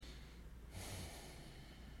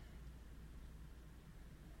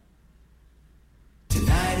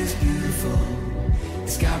is beautiful.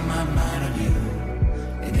 It's got my mind on you.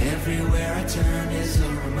 And everywhere I turn is a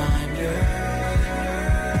reminder.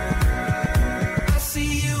 I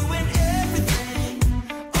see you in everything,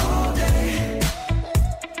 all day.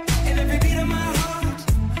 And every beat of my heart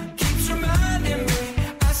keeps reminding me.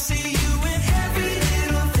 I see you in every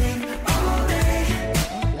little thing, all day.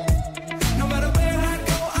 No matter where I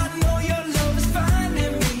go, I know your love is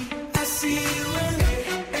finding me. I see you in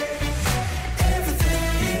everything.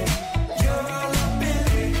 You're all up in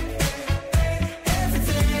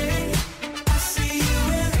everything. I see you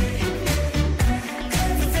in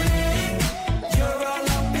everything. You're all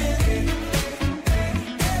up in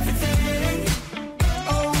everything.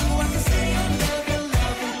 Oh, I can see your love in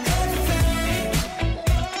everything.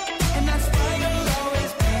 And that's why you'll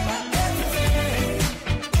always be my everything.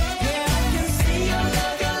 Yeah, I can see your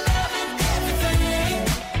love in everything.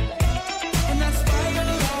 And that's why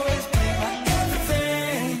you'll always be my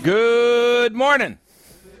everything. Good morning.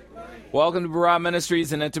 Welcome to Barah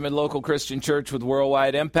Ministries, an intimate local Christian church with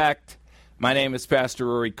worldwide impact. My name is Pastor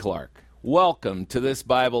Rory Clark. Welcome to this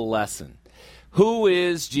Bible lesson. Who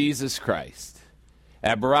is Jesus Christ?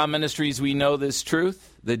 At Barah Ministries, we know this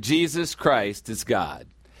truth, that Jesus Christ is God.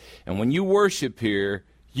 And when you worship here,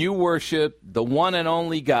 you worship the one and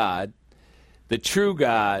only God, the true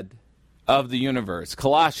God of the universe.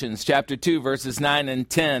 Colossians chapter 2, verses 9 and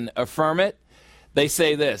 10 affirm it. They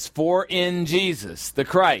say this, for in Jesus, the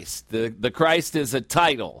Christ, the Christ is a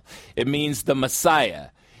title. It means the Messiah.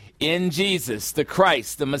 In Jesus, the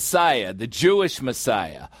Christ, the Messiah, the Jewish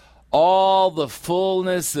Messiah, all the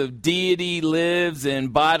fullness of deity lives in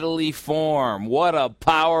bodily form. What a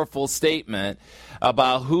powerful statement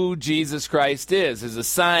about who Jesus Christ is. There's a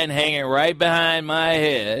sign hanging right behind my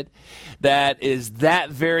head that is that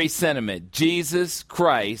very sentiment. Jesus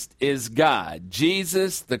Christ is God.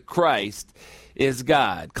 Jesus the Christ is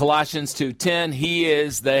God. Colossians 2:10, he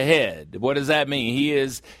is the head. What does that mean? He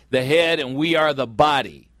is the head and we are the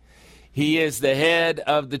body. He is the head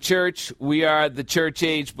of the church. We are the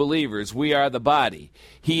church-age believers. We are the body.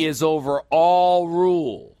 He is over all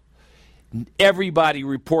rule. Everybody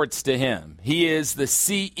reports to him. He is the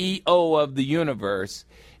CEO of the universe.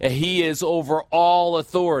 And he is over all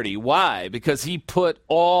authority. Why? Because he put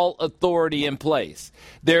all authority in place.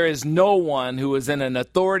 There is no one who is in an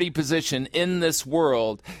authority position in this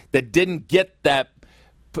world that didn't get that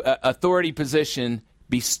authority position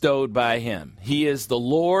bestowed by him. He is the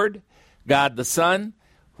Lord, God the Son,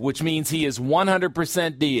 which means he is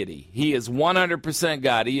 100% deity. He is 100%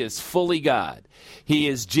 God. He is fully God. He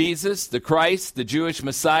is Jesus, the Christ, the Jewish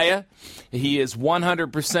Messiah. He is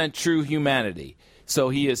 100% true humanity. So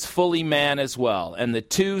he is fully man as well. And the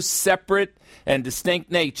two separate and distinct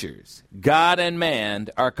natures, God and man,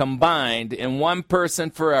 are combined in one person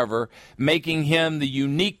forever, making him the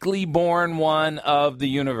uniquely born one of the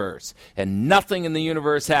universe. And nothing in the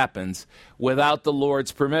universe happens without the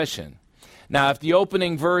Lord's permission. Now, if the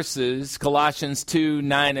opening verses, Colossians 2,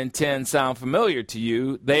 9, and 10, sound familiar to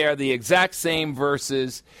you, they are the exact same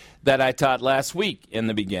verses that I taught last week in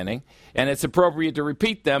the beginning. And it's appropriate to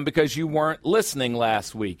repeat them because you weren't listening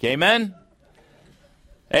last week. Amen?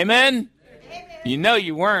 Amen? You know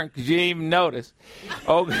you weren't because you didn't even notice.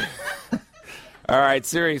 Oh, all right,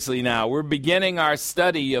 seriously now. We're beginning our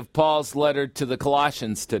study of Paul's letter to the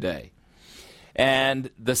Colossians today. And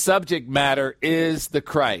the subject matter is the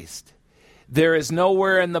Christ. There is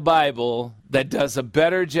nowhere in the Bible that does a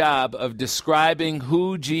better job of describing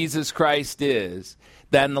who Jesus Christ is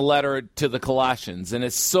than the letter to the Colossians. And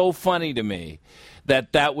it's so funny to me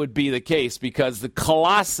that that would be the case because the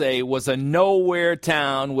Colossae was a nowhere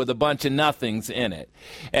town with a bunch of nothings in it.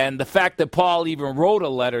 And the fact that Paul even wrote a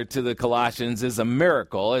letter to the Colossians is a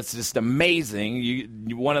miracle. It's just amazing.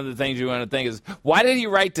 One of the things you want to think is, why did he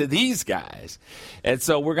write to these guys? And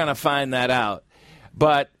so we're going to find that out.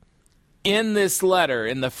 But in this letter,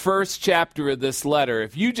 in the first chapter of this letter,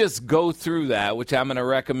 if you just go through that, which I'm going to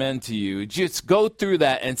recommend to you, just go through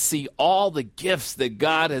that and see all the gifts that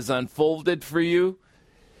God has unfolded for you.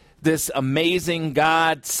 This amazing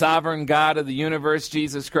God, sovereign God of the universe,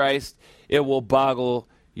 Jesus Christ, it will boggle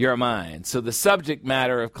your mind. So the subject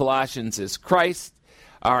matter of Colossians is Christ,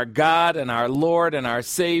 our God and our Lord and our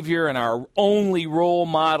Savior and our only role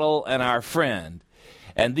model and our friend.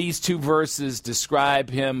 And these two verses describe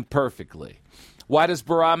him perfectly. Why does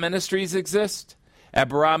Barah Ministries exist? At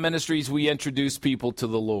Barah Ministries, we introduce people to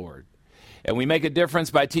the Lord. And we make a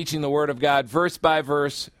difference by teaching the Word of God verse by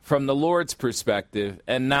verse from the Lord's perspective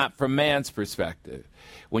and not from man's perspective.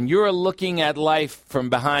 When you're looking at life from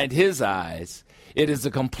behind his eyes, it is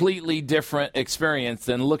a completely different experience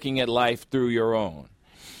than looking at life through your own.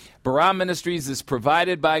 Barah Ministries is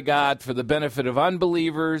provided by God for the benefit of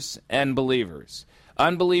unbelievers and believers.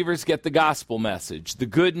 Unbelievers get the gospel message, the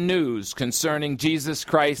good news concerning Jesus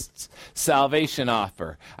Christ's salvation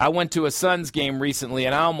offer. I went to a Suns game recently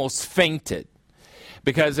and I almost fainted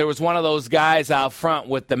because there was one of those guys out front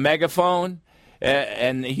with the megaphone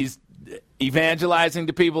and he's evangelizing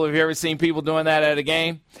to people. Have you ever seen people doing that at a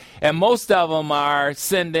game? And most of them are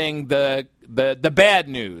sending the bad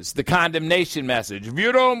news, the condemnation message. If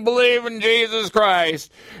you don't believe in Jesus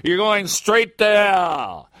Christ, you're going straight to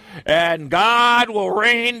hell. And God will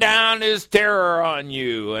rain down his terror on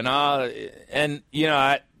you. And you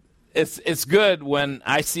know, it's good when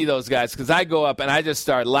I see those guys because I go up and I just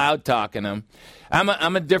start loud talking them.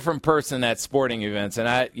 I'm a different person at sporting events,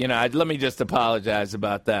 and let me just apologize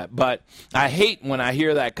about that. But I hate when I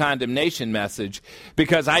hear that condemnation message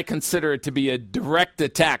because I consider it to be a direct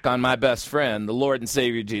attack on my best friend, the Lord and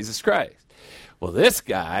Savior Jesus Christ. Well, this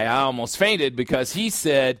guy, I almost fainted because he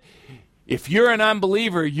said, if you're an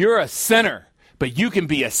unbeliever, you're a sinner, but you can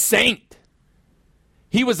be a saint.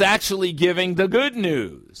 He was actually giving the good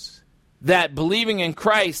news that believing in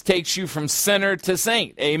Christ takes you from sinner to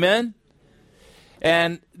saint. Amen?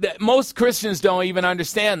 And most Christians don't even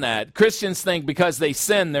understand that. Christians think because they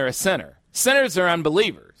sin, they're a sinner. Sinners are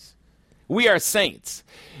unbelievers. We are saints.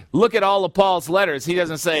 Look at all of Paul's letters. He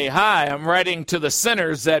doesn't say, hi, I'm writing to the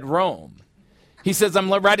sinners at Rome. He says,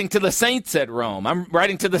 I'm writing to the saints at Rome. I'm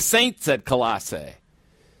writing to the saints at Colossae.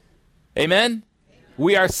 Amen?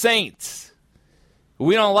 We are saints.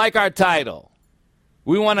 We don't like our title.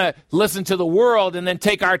 We want to listen to the world and then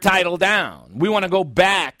take our title down. We want to go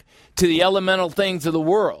back to the elemental things of the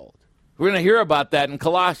world. We're going to hear about that in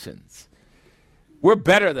Colossians. We're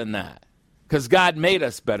better than that because God made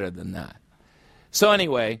us better than that. So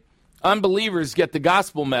anyway, unbelievers get the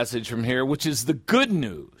gospel message from here, which is the good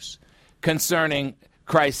news concerning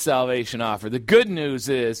Christ's salvation offer. The good news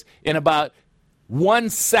is in about 1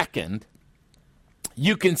 second,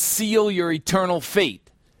 you can seal your eternal fate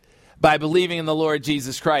by believing in the Lord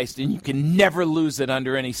Jesus Christ, and you can never lose it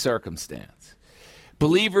under any circumstance.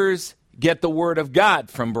 Believers get the Word of God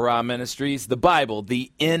from Barah Ministries, the Bible,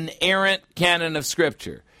 the inerrant canon of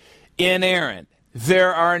Scripture. Inerrant.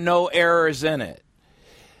 There are no errors in it.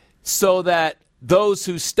 So that those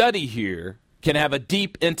who study here can have a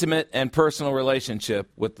deep, intimate, and personal relationship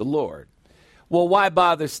with the Lord. Well, why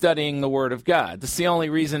bother studying the Word of God? That's the only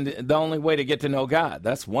way to get to know God.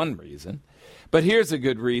 That's one reason. But here's a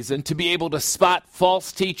good reason, to be able to spot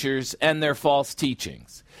false teachers and their false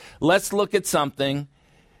teachings. Let's look at something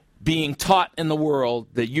being taught in the world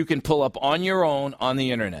that you can pull up on your own on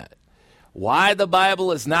the internet. Why the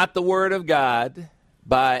Bible is Not the Word of God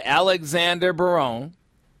by Alexander Barron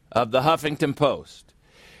of the Huffington Post.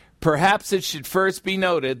 Perhaps it should first be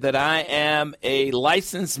noted that I am a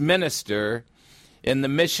licensed minister in the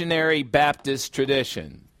missionary Baptist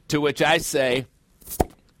tradition, to which I say,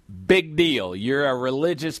 big deal. You're a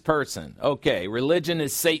religious person. Okay, religion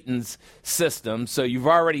is Satan's system, so you've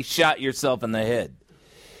already shot yourself in the head.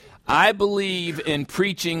 I believe in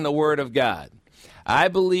preaching the Word of God. I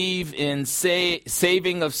believe in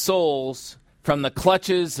saving of souls from the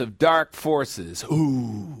clutches of dark forces.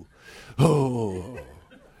 Ooh, oh.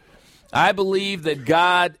 I believe that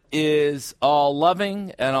God is all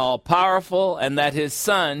loving and all powerful, and that his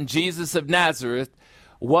Son, Jesus of Nazareth,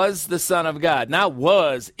 was the Son of God. Not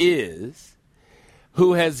was, is,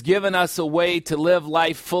 who has given us a way to live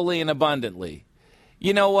life fully and abundantly.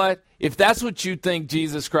 You know what? If that's what you think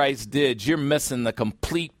Jesus Christ did, you're missing the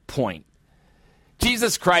complete point.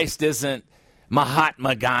 Jesus Christ isn't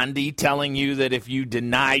Mahatma Gandhi telling you that if you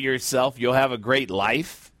deny yourself, you'll have a great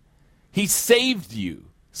life. He saved you.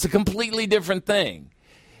 It's a completely different thing.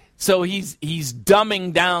 So he's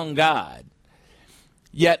dumbing down God.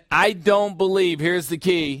 Yet I don't believe, here's the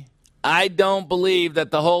key, I don't believe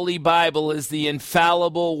that the Holy Bible is the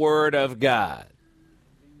infallible Word of God.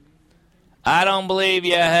 I don't believe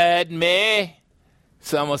you heard me.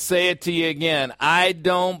 So I'm going to say it to you again. I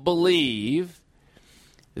don't believe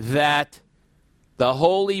that the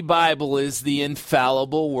Holy Bible is the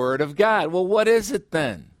infallible Word of God. Well, what is it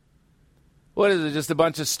then? What is it, just a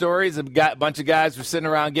bunch of stories? A bunch of guys were sitting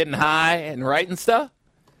around getting high and writing stuff?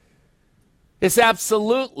 It's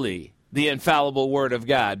absolutely the infallible Word of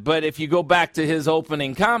God. But if you go back to his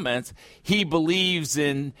opening comments, he believes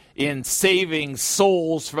in saving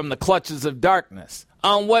souls from the clutches of darkness.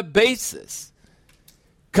 On what basis?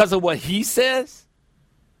 Because of what he says?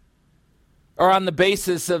 Or on the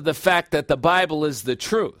basis of the fact that the Bible is the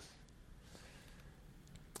truth?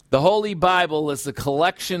 The Holy Bible is a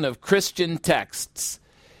collection of Christian texts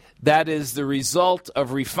That is the result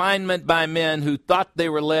of refinement by men who thought they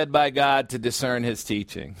were led by God to discern his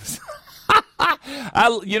teachings.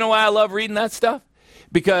 You know why I love reading that stuff?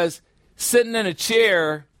 Because sitting in a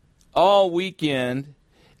chair all weekend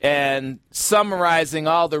and summarizing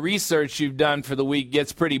all the research you've done for the week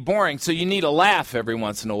gets pretty boring, so you need a laugh every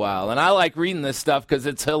once in a while. And I like reading this stuff because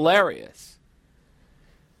it's hilarious.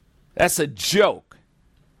 That's a joke.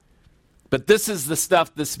 But this is the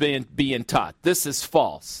stuff that's being taught. This is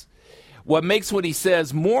false. What makes what he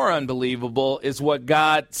says more unbelievable is what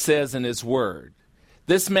God says in his word.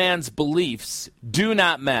 This man's beliefs do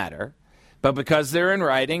not matter, but because they're in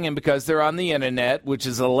writing and because they're on the internet, which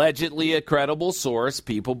is allegedly a credible source,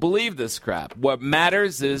 people believe this crap. What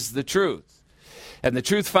matters is the truth. And the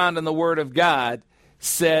truth found in the word of God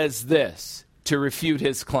says this to refute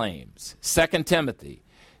his claims. 2 Timothy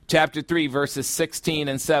chapter 3, verses 16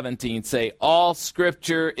 and 17 say, all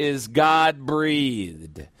scripture is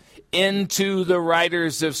God-breathed into the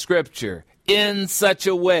writers of Scripture in such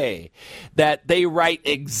a way that they write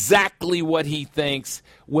exactly what he thinks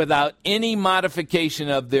without any modification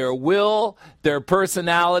of their will, their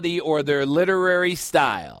personality, or their literary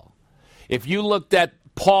style. If you looked at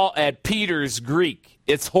Peter's Greek,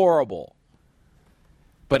 it's horrible,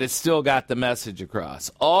 but it still got the message across.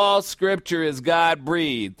 All Scripture is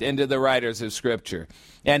God-breathed into the writers of Scripture,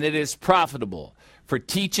 and it is profitable for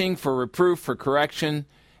teaching, for reproof, for correction,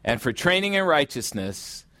 and for training in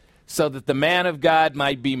righteousness, so that the man of God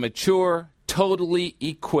might be mature, totally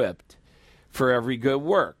equipped for every good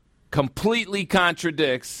work. Completely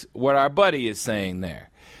contradicts what our buddy is saying there.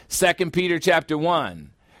 2 Peter chapter 1,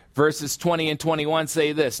 verses 20 and 21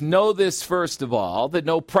 say this, know this first of all, that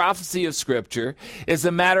no prophecy of Scripture is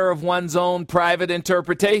a matter of one's own private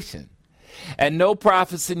interpretation. And no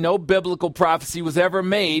prophecy, no biblical prophecy was ever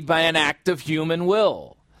made by an act of human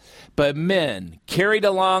will. But men, carried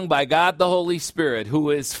along by God the Holy Spirit, who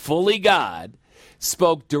is fully God,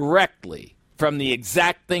 spoke directly from the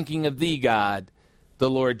exact thinking of the God, the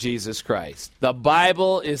Lord Jesus Christ. The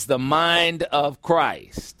Bible is the mind of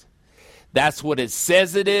Christ. That's what it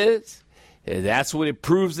says it is, and that's what it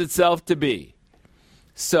proves itself to be.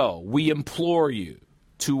 So, we implore you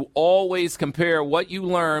to always compare what you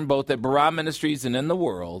learn, both at Barah Ministries and in the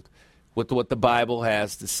world, with what the Bible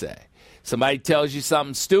has to say. Somebody tells you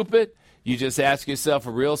something stupid, you just ask yourself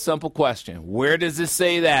a real simple question. Where does it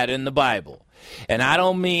say that in the Bible? And I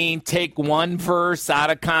don't mean take one verse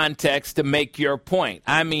out of context to make your point.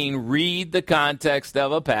 I mean read the context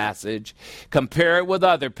of a passage, compare it with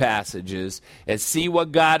other passages, and see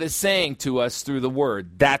what God is saying to us through the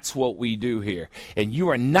Word. That's what we do here. And you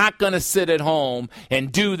are not going to sit at home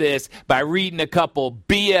and do this by reading a couple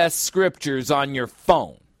BS scriptures on your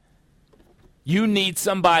phone. You need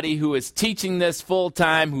somebody who is teaching this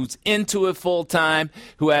full-time, who's into it full-time,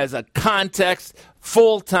 who has a context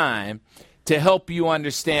full-time to help you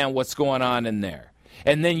understand what's going on in there.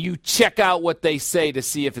 And then you check out what they say to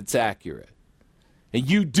see if it's accurate. And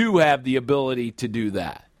you do have the ability to do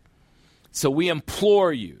that. So we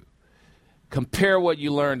implore you, compare what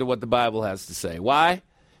you learn to what the Bible has to say. Why?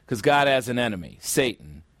 Because God has an enemy,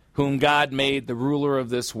 Satan, whom God made the ruler of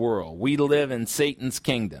this world. We live in Satan's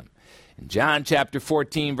kingdom. In John chapter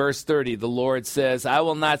 14, verse 30, the Lord says, I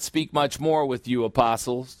will not speak much more with you,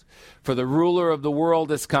 apostles, for the ruler of the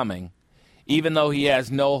world is coming, even though he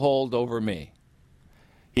has no hold over me.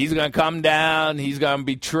 He's going to come down. He's going to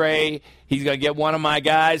betray. He's going to get one of my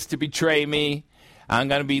guys to betray me. I'm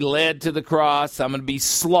going to be led to the cross. I'm going to be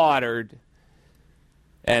slaughtered.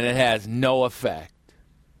 And it has no effect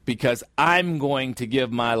because I'm going to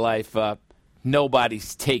give my life up.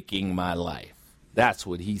 Nobody's taking my life. That's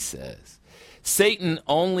what he says. Satan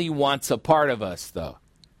only wants a part of us, though.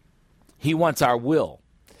 He wants our will.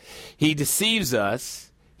 He deceives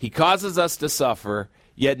us. He causes us to suffer,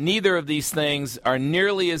 yet neither of these things are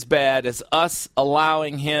nearly as bad as us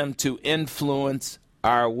allowing him to influence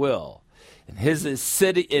our will. And his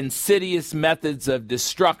insidious methods of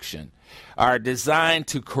destruction are designed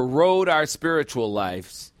to corrode our spiritual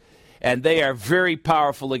lives, and they are very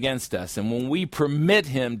powerful against us. And when we permit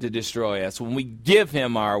him to destroy us, when we give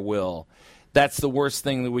him our will, that's the worst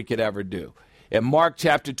thing that we could ever do. In Mark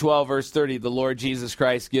chapter 12, verse 30, the Lord Jesus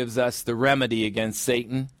Christ gives us the remedy against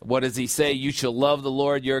Satan. What does he say? You shall love the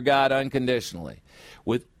Lord your God unconditionally,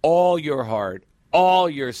 with all your heart, all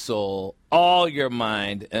your soul, all your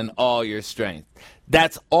mind, and all your strength.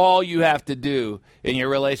 That's all you have to do in your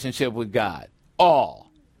relationship with God. All.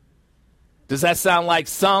 Does that sound like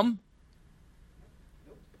some?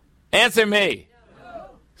 Answer me.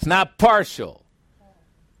 No. It's not partial.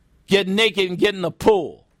 Get naked and get in the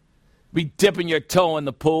pool. Be dipping your toe in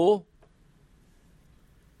the pool.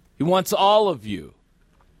 He wants all of you,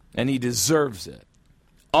 and he deserves it.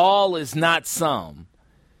 All is not some.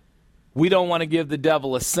 We don't want to give the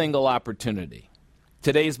devil a single opportunity.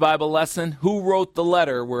 Today's Bible lesson, who wrote the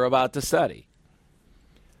letter we're about to study?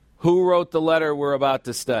 Who wrote the letter we're about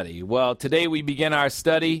to study? Well, today we begin our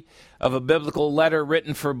study of a biblical letter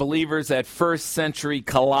written for believers at first century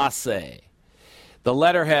Colossae. The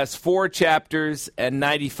letter has 4 chapters and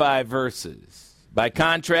 95 verses. By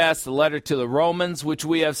contrast, the letter to the Romans, which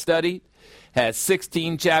we have studied, has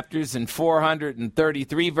 16 chapters and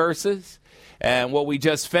 433 verses. And what we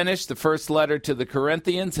just finished, the first letter to the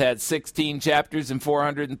Corinthians, had 16 chapters and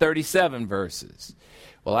 437 verses.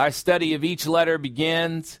 Well, our study of each letter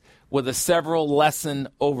begins with a several lesson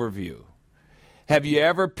overview. Have you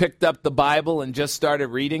ever picked up the Bible and just started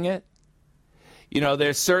reading it? You know,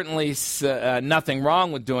 there's certainly nothing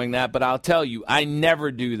wrong with doing that, but I'll tell you, I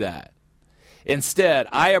never do that. Instead,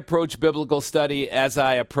 I approach biblical study as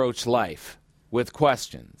I approach life, with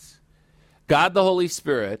questions. God the Holy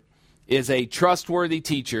Spirit is a trustworthy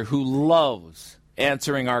teacher who loves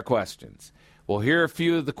answering our questions. Well, here are a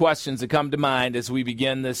few of the questions that come to mind as we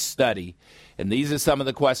begin this study, and these are some of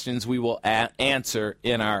the questions we will answer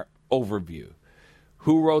in our overview.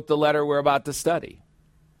 Who wrote the letter we're about to study?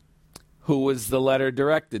 Who was the letter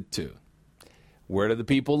directed to? Where do the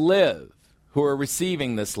people live who are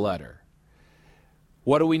receiving this letter?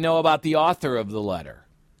 What do we know about the author of the letter?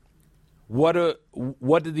 When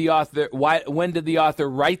did the author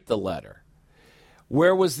write the letter?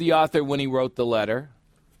 Where was the author when he wrote the letter?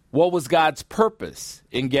 What was God's purpose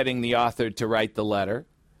in getting the author to write the letter?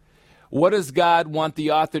 What does God want the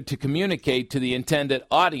author to communicate to the intended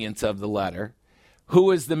audience of the letter?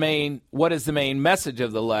 What is the main message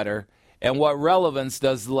of the letter? And what relevance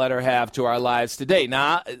does the letter have to our lives today?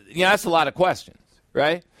 Now, that's a lot of questions,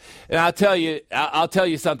 right? And I'll tell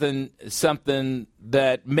you something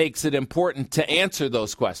that makes it important to answer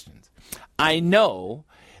those questions. I know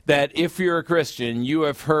that if you're a Christian, you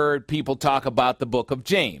have heard people talk about the book of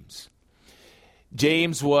James.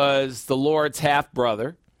 James was the Lord's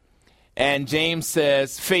half-brother, and James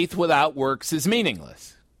says, faith without works is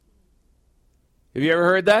meaningless. Have you ever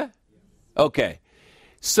heard that? Okay.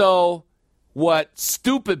 So what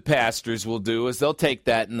stupid pastors will do is they'll take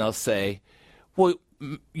that and they'll say, well,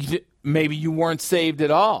 maybe you weren't saved at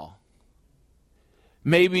all.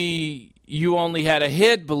 Maybe you only had a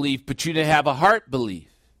head belief, but you didn't have a heart belief.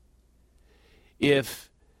 If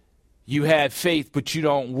you had faith, but you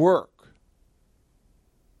don't work.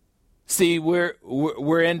 See,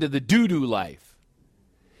 we're into the do-do life,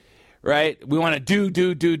 right? We want to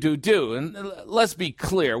do. And let's be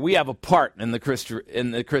clear, we have a part in the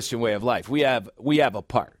Christian way of life. We have a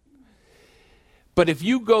part. But if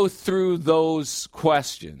you go through those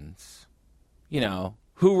questions,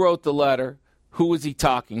 who wrote the letter? Who was he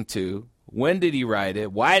talking to? When did he write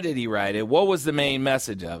it? Why did he write it? What was the main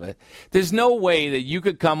message of it? There's no way that you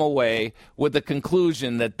could come away with the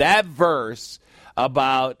conclusion that verse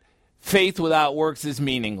about faith without works is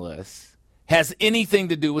meaningless has anything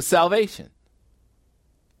to do with salvation.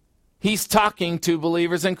 He's talking to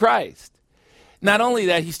believers in Christ. Not only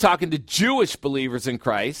that, he's talking to Jewish believers in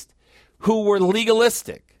Christ who were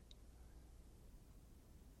legalistic.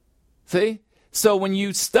 See? So when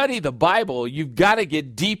you study the Bible, you've got to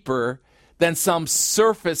get deeper than some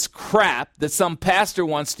surface crap that some pastor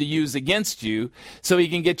wants to use against you so he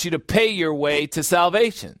can get you to pay your way to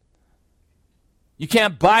salvation. You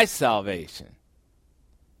can't buy salvation.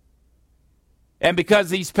 And because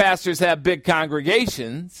these pastors have big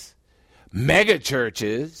congregations, mega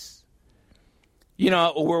churches,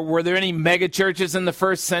 were there any mega churches in the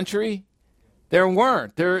first century? There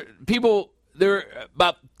weren't. There were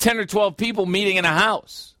about 10 or 12 people meeting in a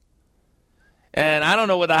house. And I don't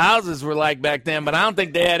know what the houses were like back then, but I don't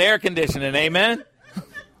think they had air conditioning, amen?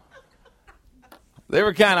 They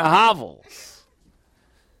were kind of hovels.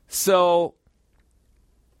 So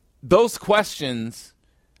those questions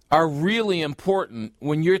are really important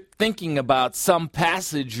when you're thinking about some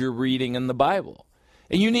passage you're reading in the Bible.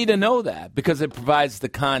 And you need to know that because it provides the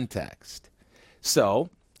context. So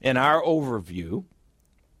in our overview,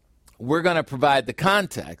 we're going to provide the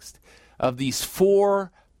context of these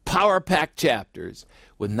 4 power-packed chapters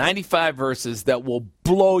with 95 verses that will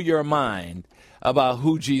blow your mind about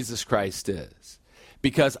who Jesus Christ is.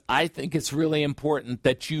 Because I think it's really important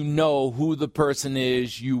that you know who the person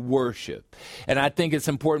is you worship. And I think it's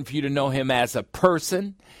important for you to know him as a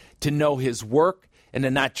person, to know his work, and to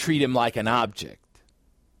not treat him like an object.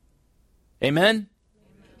 Amen?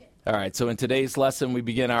 All right, so in today's lesson, we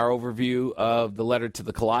begin our overview of the letter to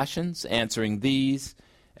the Colossians, answering these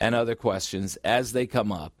and other questions as they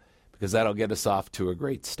come up, because that'll get us off to a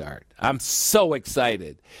great start. I'm so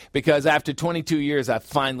excited because after 22 years, I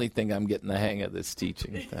finally think I'm getting the hang of this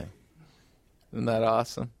teaching thing. Isn't that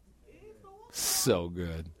awesome? So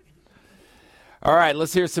good. All right,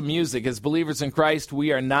 let's hear some music. As believers in Christ,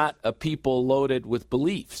 we are not a people loaded with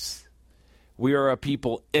beliefs. We are a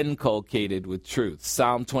people inculcated with truth.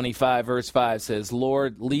 Psalm 25, verse 5 says,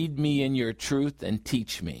 Lord, lead me in your truth and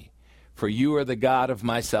teach me, for you are the God of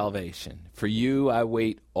my salvation. For you I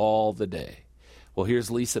wait all the day. Well, here's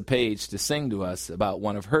Lisa Page to sing to us about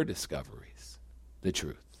one of her discoveries, the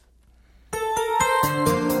truth.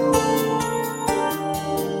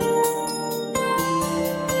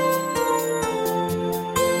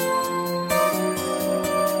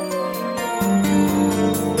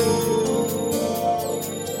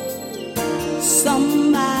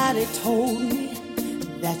 Somebody told me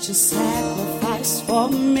that you sacrificed for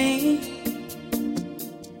me.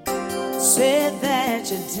 Said that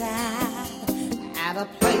you died at a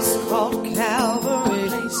place called Calvary.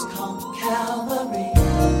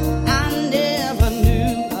 I never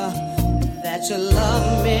knew that you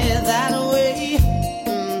loved me that way.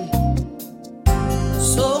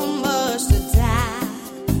 So much to die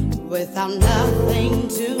without nothing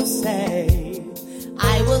to say.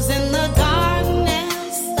 I was in the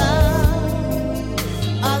darkness of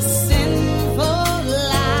a sinful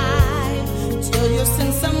life till you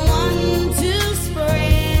sent someone to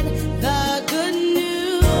spread the good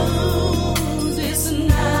news. It's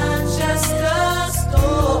not just a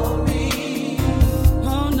story.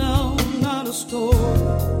 Oh no, not a story.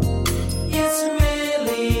 It's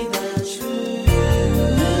really the truth.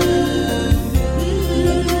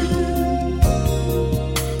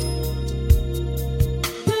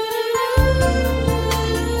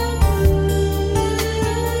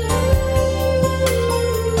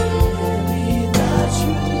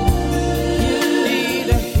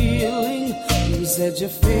 Said you're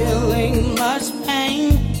feeling much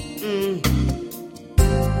pain.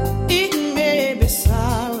 It may be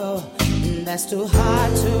sorrow that's too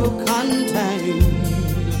hard to contain.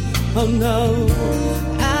 Oh no,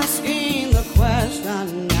 asking the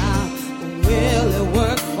question now, will it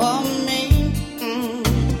work for me?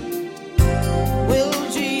 Will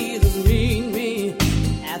Jesus meet me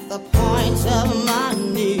at the point of my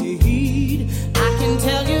need? I can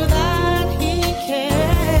tell you that He cares.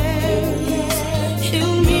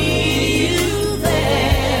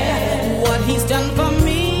 He's done for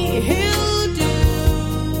me, He'll do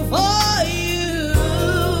for you.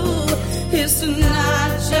 It's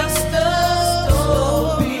not just a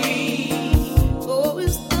story. Oh,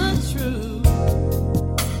 it's the truth.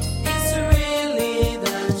 It's really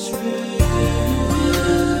the truth.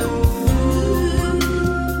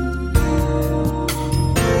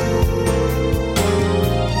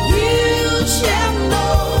 You shall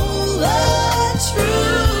know the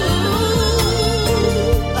truth.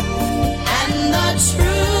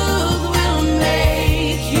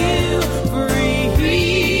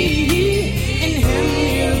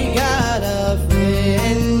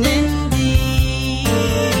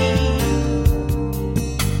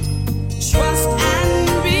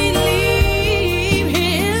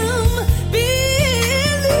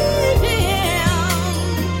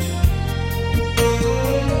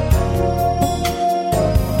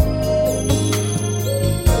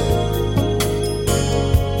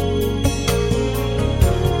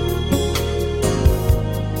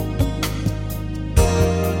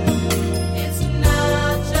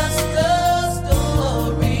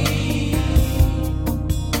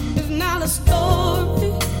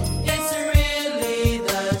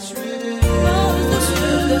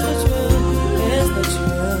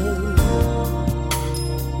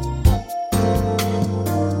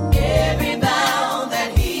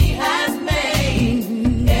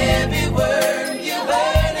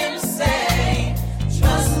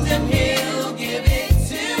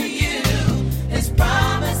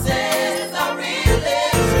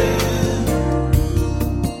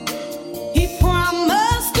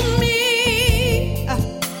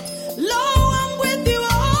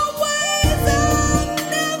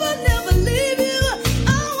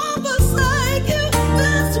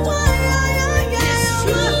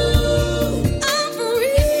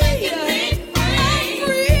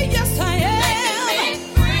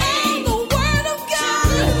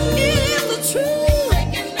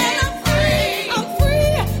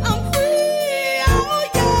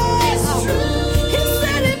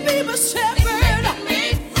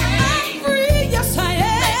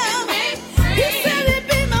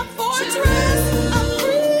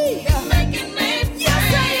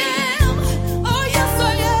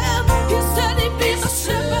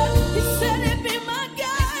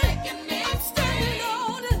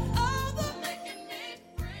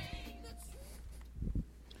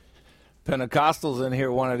 Pentecostals in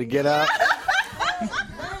here wanted to get up.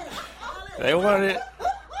 They wanted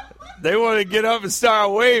to get up and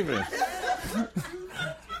start waving.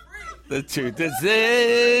 The truth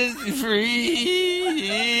is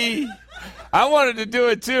free. I wanted to do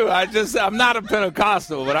it too. I'm not a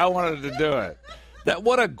Pentecostal, but I wanted to do it.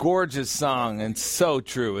 What a gorgeous song, and so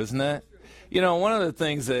true, isn't it? You know, one of the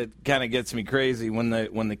things that kind of gets me crazy when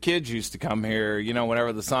the kids used to come here, you know,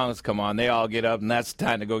 whenever the songs come on, they all get up, and that's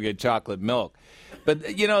time to go get chocolate milk.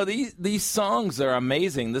 But, you know, these songs are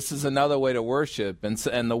amazing. This is another way to worship, and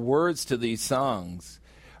the words to these songs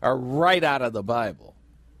are right out of the Bible,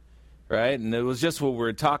 right? And it was just what we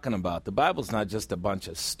were talking about. The Bible's not just a bunch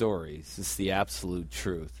of stories. It's the absolute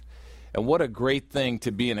truth. And what a great thing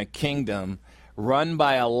to be in a kingdom run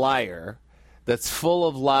by a liar that's full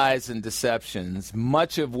of lies and deceptions,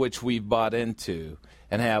 much of which we've bought into,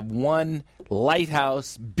 and have one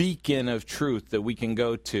lighthouse beacon of truth that we can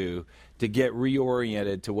go to get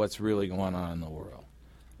reoriented to what's really going on in the world.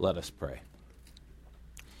 Let us pray.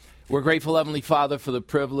 We're grateful, Heavenly Father, for the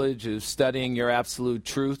privilege of studying your absolute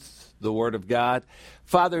truth, the Word of God.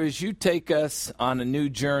 Father, as you take us on a new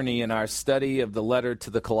journey in our study of the letter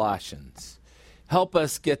to the Colossians, help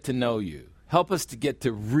us get to know you. Help us to get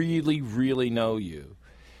to really, really know you.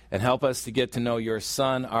 And help us to get to know your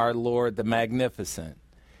Son, our Lord, the magnificent,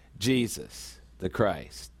 Jesus, the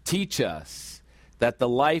Christ. Teach us that the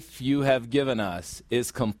life you have given us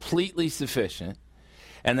is completely sufficient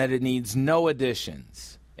and that it needs no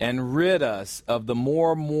additions. And rid us of the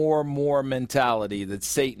more mentality that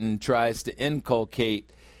Satan tries to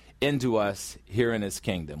inculcate into us here in his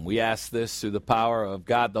kingdom. We ask this through the power of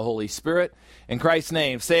God the Holy Spirit. In Christ's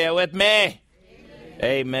name, say it with me. Amen.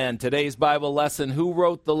 Amen. Today's Bible lesson, who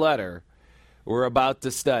wrote the letter we're about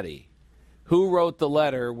to study? Who wrote the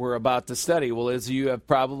letter we're about to study? Well, as you have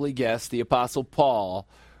probably guessed, the Apostle Paul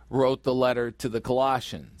wrote the letter to the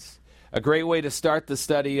Colossians. A great way to start the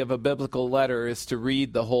study of a biblical letter is to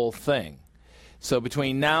read the whole thing. So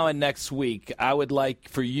between now and next week, I would like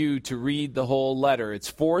for you to read the whole letter. It's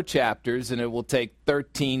 4 chapters, and it will take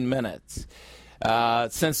 13 minutes.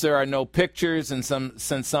 Since there are no pictures, and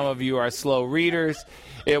since some of you are slow readers,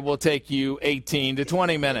 it will take you 18 to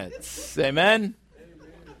 20 minutes. Amen?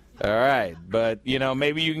 All right. But, you know,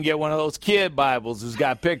 maybe you can get one of those kid Bibles who's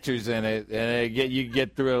got pictures in it, and you can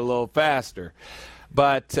get through it a little faster.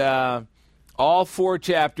 But all 4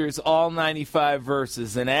 chapters, all 95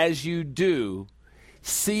 verses. And as you do,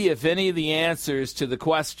 see if any of the answers to the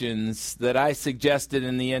questions that I suggested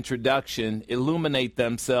in the introduction illuminate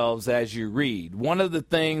themselves as you read. One of the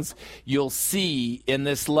things you'll see in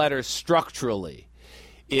this letter structurally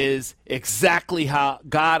is exactly how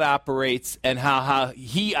God operates, and how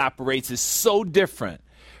he operates is so different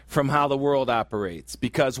from how the world operates.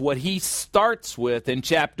 Because what he starts with in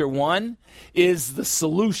chapter 1 is the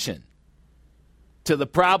solution to the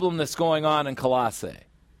problem that's going on in Colossae.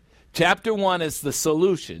 Chapter 1 is the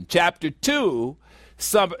solution. Chapter 2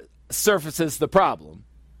 surfaces the problem.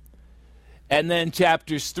 And then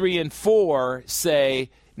chapters 3 and 4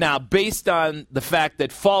 say, now, based on the fact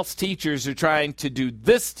that false teachers are trying to do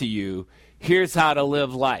this to you, here's how to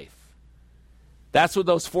live life. That's what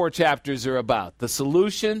those 4 chapters are about. The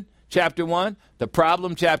solution, chapter 1, the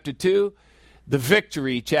problem, chapter 2, the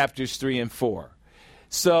victory, chapters 3 and 4.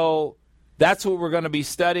 So that's what we're going to be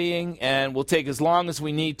studying, and we'll take as long as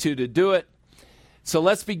we need to do it. So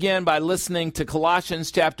let's begin by listening to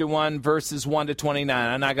Colossians chapter 1, verses 1 to 29.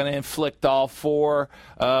 I'm not going to inflict all 4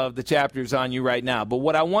 of the chapters on you right now. But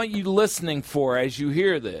what I want you listening for as you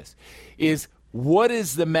hear this is, what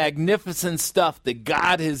is the magnificent stuff that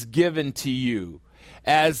God has given to you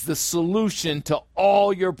as the solution to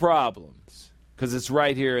all your problems? Because it's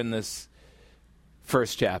right here in this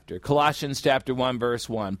first chapter. Colossians chapter 1, verse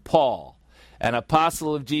 1. Paul, an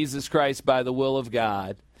apostle of Jesus Christ by the will of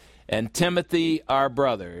God, and Timothy, our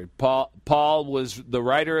brother. Paul was the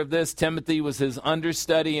writer of this. Timothy was his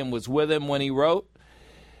understudy and was with him when he wrote.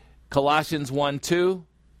 Colossians 1:2.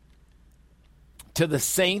 To the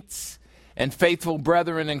saints and faithful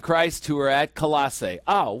brethren in Christ who are at Colossae.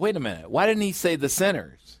 Oh, wait a minute. Why didn't he say the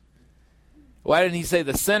sinners? Why didn't he say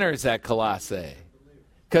the sinners at Colossae?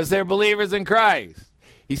 Because they're believers in Christ.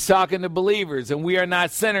 He's talking to believers, and we are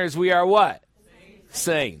not sinners. We are what?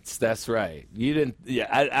 Saints. That's right. You didn't.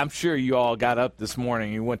 Yeah, I'm sure you all got up this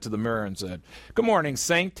morning. You went to the mirror and said, "Good morning,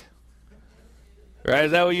 Saint." Right?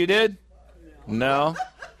 Is that what you did? No.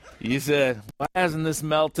 You said, "Why hasn't this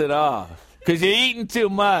melted off?" Because you're eating too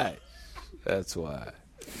much. That's why.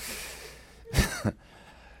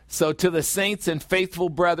 So to the saints and faithful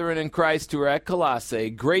brethren in Christ who are at Colossae,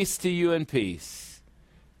 grace to you and peace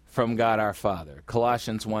from God our Father.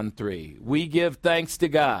 Colossians 1:3. We give thanks to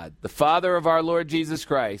God, the Father of our Lord Jesus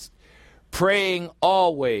Christ, praying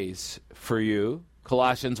always for you.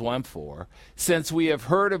 Colossians 1:4. Since we have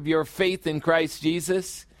heard of your faith in Christ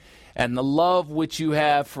Jesus and the love which you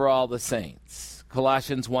have for all the saints.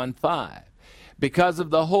 Colossians 1:5. Because of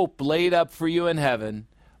the hope laid up for you in heaven,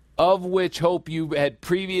 of which hope you had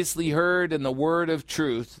previously heard in the word of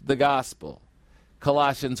truth, the gospel.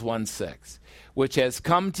 Colossians 1:6. Which has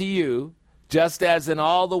come to you, just as in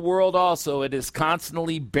all the world also it is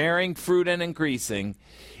constantly bearing fruit and increasing,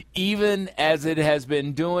 even as it has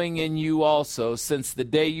been doing in you also since the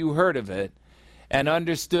day you heard of it and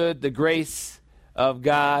understood the grace of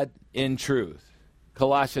God in truth.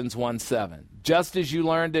 Colossians 1:7. Just as you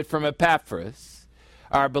learned it from Epaphras,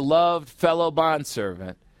 our beloved fellow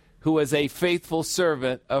bondservant, who is a faithful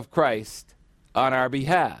servant of Christ on our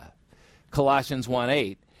behalf. Colossians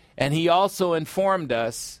 1:8. And he also informed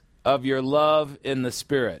us of your love in the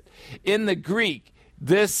Spirit. In the Greek,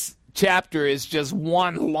 this chapter is just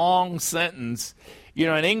one long sentence. You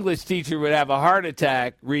know, an English teacher would have a heart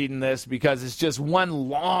attack reading this because it's just one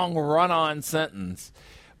long run-on sentence.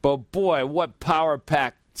 But boy, what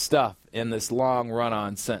power-packed stuff in this long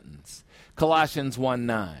run-on sentence. Colossians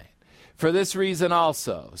 1:9. For this reason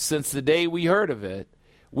also, since the day we heard of it,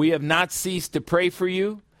 we have not ceased to pray for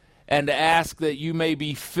you and to ask that you may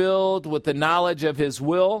be filled with the knowledge of his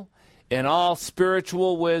will in all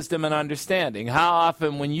spiritual wisdom and understanding. How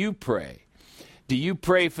often when you pray, do you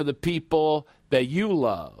pray for the people that you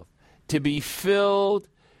love to be filled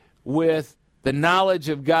with the knowledge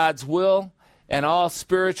of God's will and all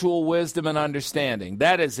spiritual wisdom and understanding?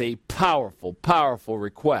 That is a powerful, powerful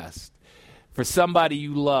request for somebody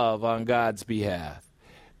you love on God's behalf.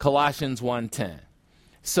 Colossians 1:10.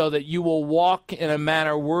 So that you will walk in a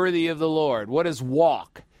manner worthy of the Lord. What is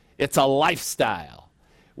walk? It's a lifestyle.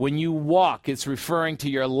 When you walk, it's referring to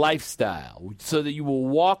your lifestyle. So that you will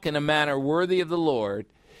walk in a manner worthy of the Lord.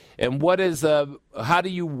 And how do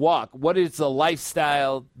you walk? What is a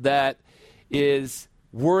lifestyle that is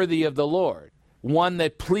worthy of the Lord? One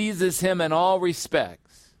that pleases him in all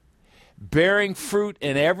respects, bearing fruit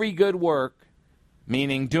in every good work,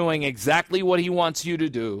 meaning doing exactly what he wants you to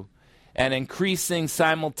do, and increasing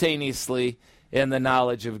simultaneously in the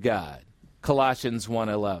knowledge of God. Colossians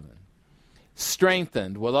 1:11.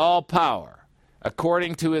 Strengthened with all power,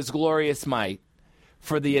 according to his glorious might,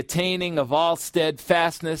 for the attaining of all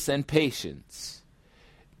steadfastness and patience,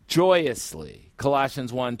 joyously,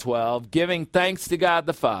 Colossians 1:12, giving thanks to God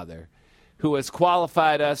the Father, who has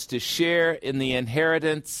qualified us to share in the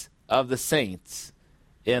inheritance of the saints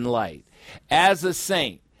in light. As a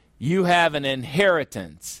saint, you have an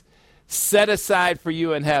inheritance set aside for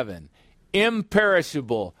you in heaven,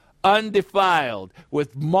 imperishable, undefiled,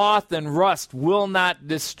 with moth and rust will not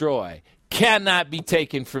destroy, cannot be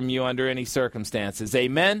taken from you under any circumstances.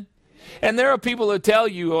 Amen? And there are people who tell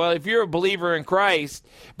you, well, if you're a believer in Christ,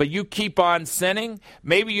 but you keep on sinning,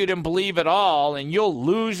 maybe you didn't believe at all, and you'll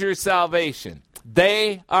lose your salvation.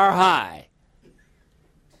 They are high.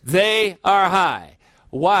 They are high.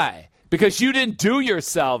 Why? Because you didn't do your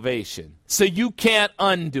salvation, so you can't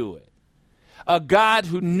undo it. A God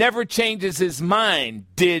who never changes his mind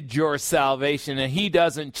did your salvation, and he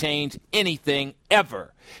doesn't change anything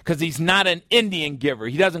ever because he's not an Indian giver.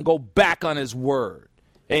 He doesn't go back on his word.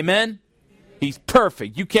 Amen? He's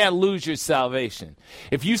perfect. You can't lose your salvation.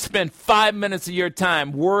 If you spend 5 minutes of your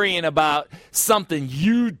time worrying about something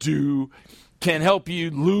you do can help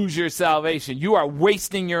you lose your salvation, you are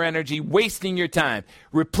wasting your energy, wasting your time.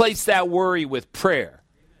 Replace that worry with prayer.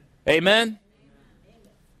 Amen?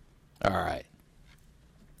 All right.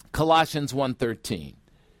 Colossians 1:13.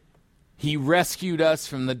 He rescued us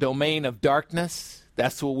from the domain of darkness.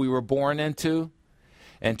 That's what we were born into.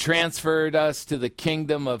 And transferred us to the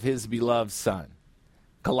kingdom of his beloved Son.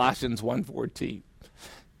 Colossians 1:14.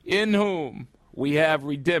 In whom we have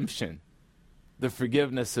redemption, the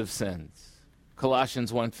forgiveness of sins.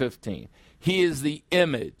 Colossians 1:15. He is the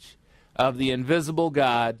image of the invisible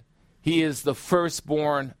God. He is the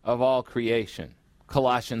firstborn of all creation.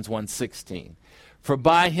 Colossians 1:16. For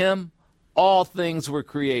by him all things were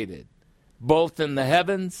created, both in the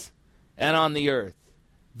heavens and on the earth,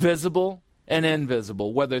 visible and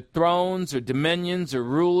invisible, whether thrones or dominions or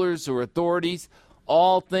rulers or authorities,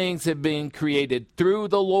 all things have been created through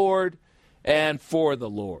the Lord and for the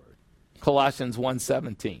Lord. Colossians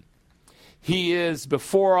 1:17. He is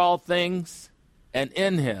before all things, and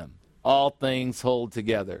in him all things hold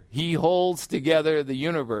together. He holds together the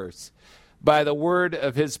universe by the word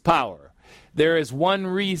of his power. There is one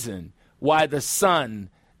reason why the sun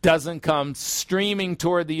doesn't come streaming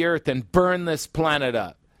toward the earth and burn this planet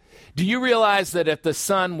up. Do you realize that if the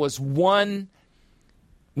sun was one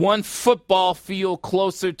football field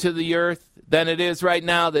closer to the earth than it is right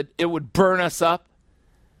now, that it would burn us up?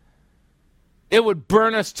 It would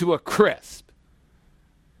burn us to a crisp.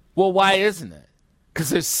 Well, why isn't it? Because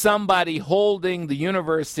there's somebody holding the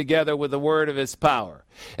universe together with the word of his power.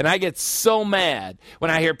 And I get so mad when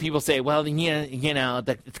I hear people say, well,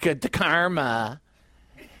 the karma,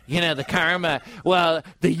 the karma, well,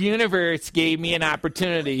 the universe gave me an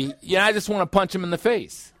opportunity. I just want to punch him in the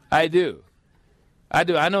face. I do.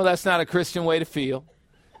 I know that's not a Christian way to feel.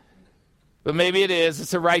 But maybe it is.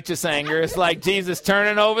 It's a righteous anger. It's like Jesus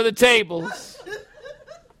turning over the tables.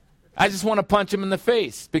 I just want to punch him in the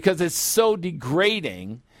face because it's so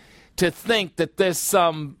degrading to think that there's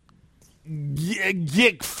some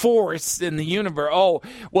gig force in the universe. Oh,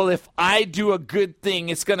 well, if I do a good thing,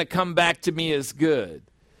 it's going to come back to me as good.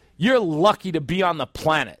 You're lucky to be on the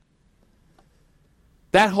planet.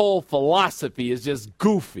 That whole philosophy is just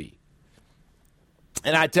goofy.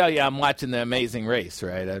 And I tell you, I'm watching The Amazing Race,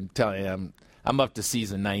 right? I'm telling you, I'm up to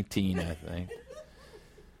season 19, I think.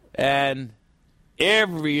 And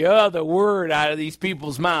every other word out of these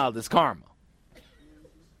people's mouths is karma.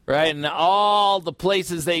 Right? And all the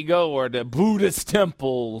places they go are the Buddhist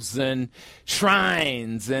temples and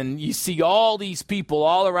shrines. And you see all these people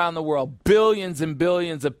all around the world, billions and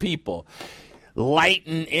billions of people,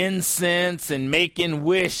 lighting incense and making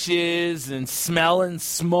wishes and smelling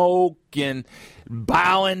smoke and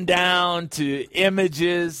bowing down to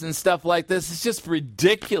images and stuff like this. It's just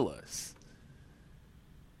ridiculous.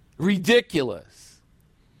 Ridiculous.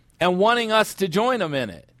 And wanting us to join them in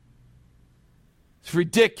it. It's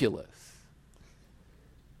ridiculous.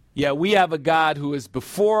 Yeah, we have a God who is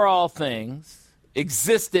before all things,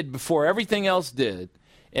 existed before everything else did,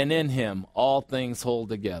 and in him all things hold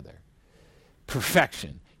together.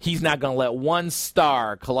 Perfection. He's not going to let one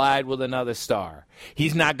star collide with another star.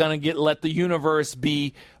 He's not going to let the universe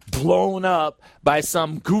be blown up by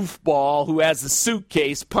some goofball who has a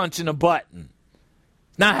suitcase punching a button.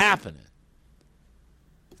 Not happening.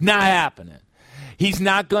 Not happening. He's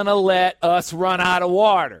not going to let us run out of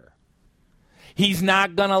water. He's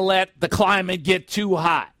not going to let the climate get too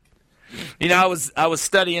hot. I was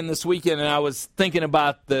studying this weekend and I was thinking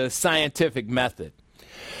about the scientific method.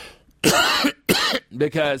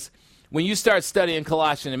 Because when you start studying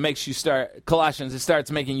Colossians, it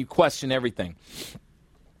starts making you question everything.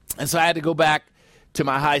 And so I had to go back to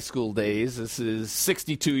my high school days. This is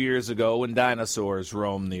 62 years ago when dinosaurs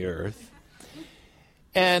roamed the earth.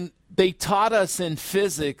 And they taught us in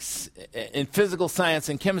physics, in physical science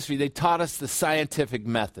and chemistry, they taught us the scientific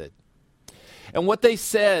method. And what they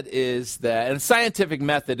said is that, and scientific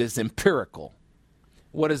method is empirical.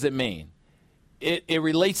 What does it mean? It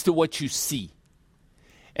relates to what you see.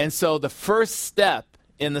 And so the first step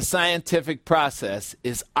in the scientific process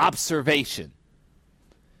is observation.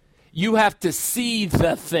 You have to see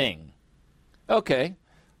the thing. Okay,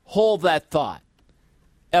 hold that thought.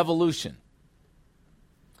 Evolution.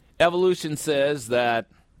 Evolution says that,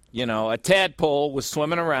 a tadpole was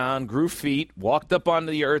swimming around, grew feet, walked up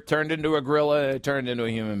onto the earth, turned into a gorilla, and turned into a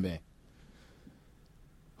human being.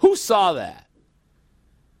 Who saw that?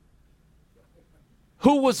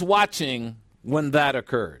 Who was watching when that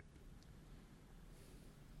occurred?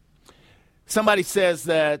 Somebody says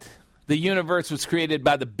that the universe was created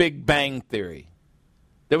by the Big Bang Theory.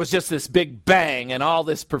 There was just this big bang and all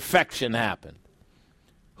this perfection happened.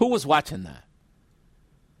 Who was watching that?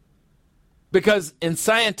 Because in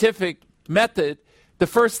scientific method, the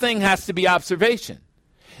first thing has to be observation.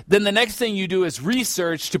 Then the next thing you do is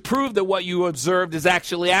research to prove that what you observed is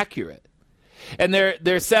actually accurate. And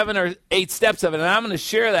there's 7 or 8 steps of it, and I'm going to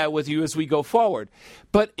share that with you as we go forward.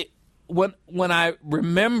 But when I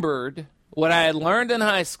remembered what I had learned in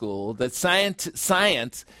high school, that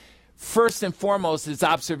science first and foremost is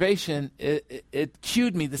observation, it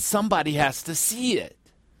cued me that somebody has to see it.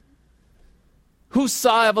 Who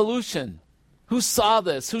saw evolution? Who saw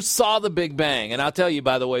this? Who saw the Big Bang? And I'll tell you,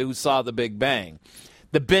 by the way, who saw the Big Bang.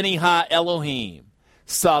 The Beni Ha Elohim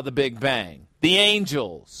saw the Big Bang. The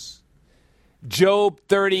angels. Job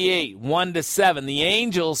 38, 1-7. The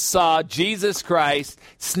angels saw Jesus Christ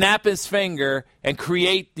snap his finger and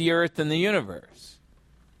create the earth and the universe.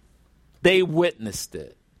 They witnessed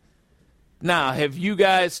it. Now, have you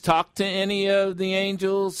guys talked to any of the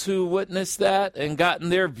angels who witnessed that and gotten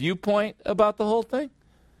their viewpoint about the whole thing?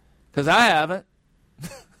 Because I haven't.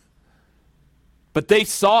 But they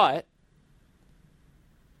saw it.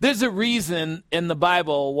 There's a reason in the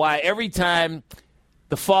Bible why every time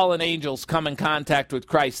the fallen angels come in contact with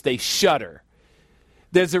Christ, they shudder.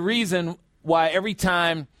 There's a reason why every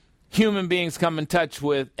time human beings come in touch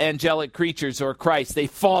with angelic creatures or Christ, they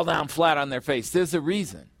fall down flat on their face. There's a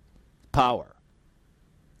reason. Power.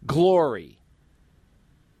 Glory.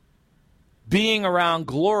 Being around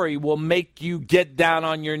glory will make you get down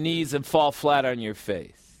on your knees and fall flat on your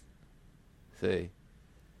face. See?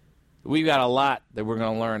 We've got a lot that we're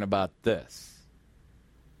going to learn about this.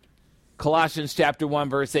 Colossians chapter 1,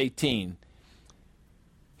 verse 18.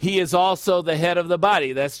 He is also the head of the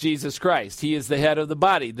body. That's Jesus Christ. He is the head of the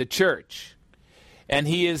body, the church. And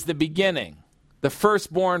he is the beginning, the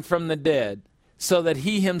firstborn from the dead, so that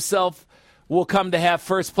he himself will come to have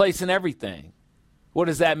first place in everything. What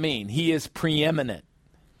does that mean? He is preeminent.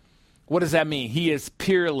 What does that mean? He is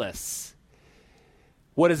peerless.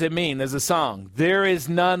 What does it mean? There's a song. There is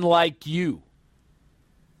none like you.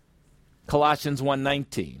 Colossians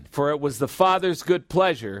 1:19. For it was the Father's good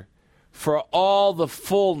pleasure for all the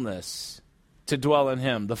fullness to dwell in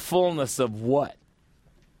him. The fullness of what?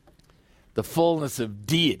 The fullness of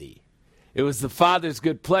deity. It was the Father's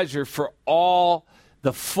good pleasure for all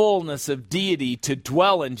the fullness of deity to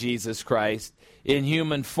dwell in Jesus Christ in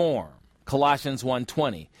human form. Colossians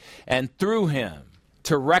 1:20. And through him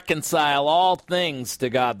to reconcile all things to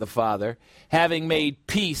God the Father, having made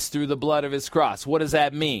peace through the blood of his cross. What does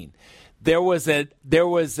that mean? There was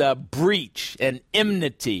a breach, an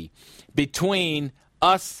enmity between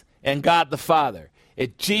us and God the Father.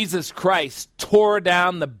 Jesus Christ tore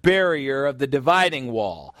down the barrier of the dividing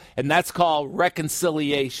wall, and that's called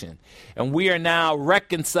reconciliation. And we are now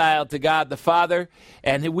reconciled to God the Father,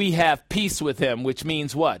 and we have peace with him, which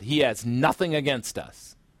means what? He has nothing against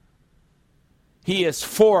us. He is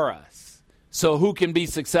for us. So who can be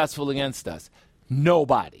successful against us?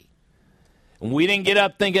 Nobody. And we didn't get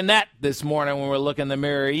up thinking that this morning when we were looking in the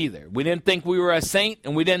mirror either. We didn't think we were a saint,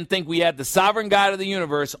 and we didn't think we had the sovereign God of the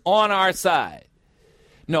universe on our side.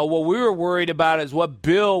 No, what we were worried about is what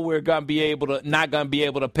bill we're not going to be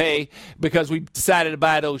able to pay because we decided to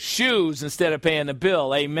buy those shoes instead of paying the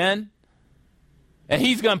bill. Amen? And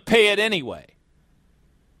he's going to pay it anyway.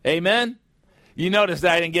 Amen? You notice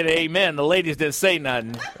that I didn't get an amen. The ladies didn't say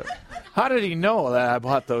nothing. How did he know that I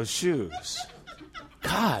bought those shoes?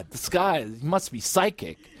 God, this guy must be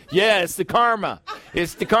psychic. Yeah, it's the karma.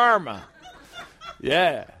 It's the karma.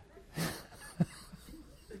 Yeah.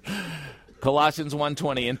 Colossians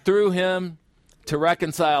 1:20. And through him to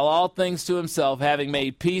reconcile all things to himself, having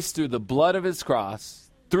made peace through the blood of his cross.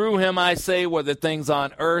 Through him, I say, whether things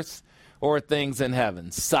on earth or things in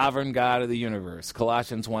heaven. Sovereign God of the universe.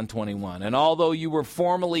 Colossians 1:21. And although you were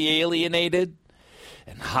formerly alienated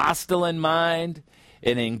and hostile in mind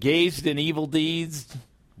and engaged in evil deeds,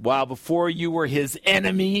 while before you were his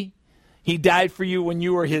enemy, he died for you when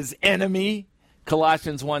you were his enemy.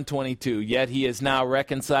 Colossians 1:22. Yet he has now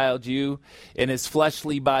reconciled you in his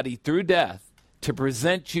fleshly body through death to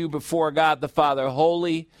present you before God the Father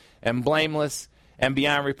holy and blameless and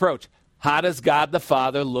beyond reproach. How does God the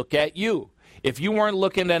Father look at you? If you weren't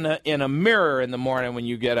looking in a mirror in the morning when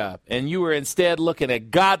you get up, and you were instead looking at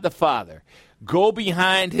God the Father, go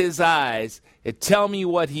behind his eyes and tell me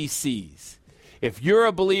what he sees. If you're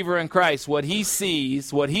a believer in Christ, what he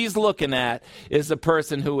sees, what he's looking at, is a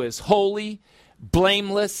person who is holy,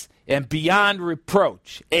 blameless, and beyond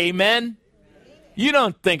reproach. Amen? You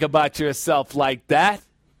don't think about yourself like that.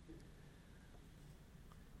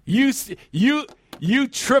 You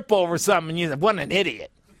trip over something and you say, what an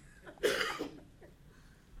idiot.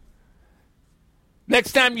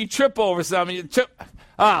 Next time you trip over something,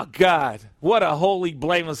 oh, God, what a holy,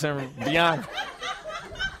 blameless, and beyond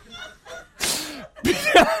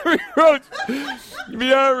reproach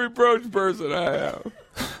person I am.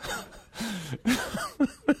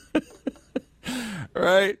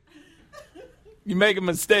 Right? You make a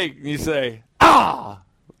mistake and you say, I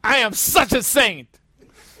am such a saint.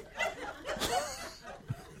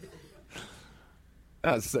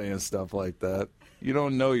 Not saying stuff like that. You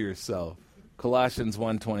don't know yourself. Colossians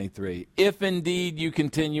 1:23. If indeed you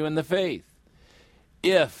continue in the faith.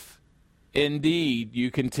 If indeed you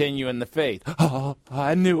continue in the faith. Oh,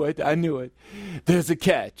 I knew it. There's a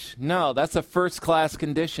catch. No, that's a first-class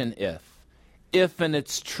condition, if. If and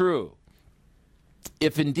it's true.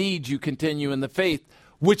 If indeed you continue in the faith,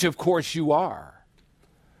 which of course you are.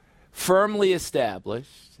 Firmly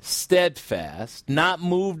established, steadfast, not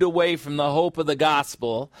moved away from the hope of the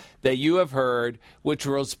gospel that you have heard, which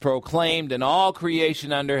was proclaimed in all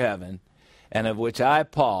creation under heaven, and of which I,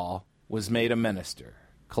 Paul, was made a minister.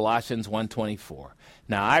 Colossians 1:24.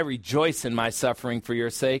 Now I rejoice in my suffering for your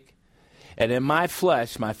sake, and in my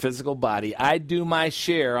flesh, my physical body, I do my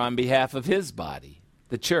share on behalf of his body,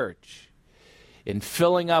 the church, in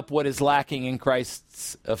filling up what is lacking in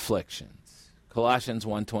Christ's afflictions. Colossians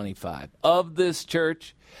 1:25. Of this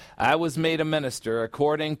church I was made a minister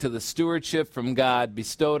according to the stewardship from God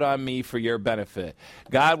bestowed on me for your benefit.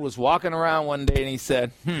 God was walking around one day and he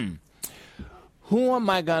said, who am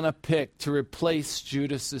I going to pick to replace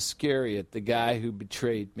Judas Iscariot, the guy who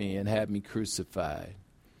betrayed me and had me crucified?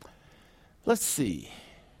 Let's see.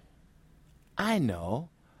 I know.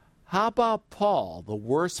 How about Paul, the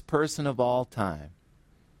worst person of all time?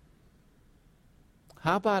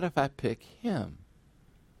 How about if I pick him?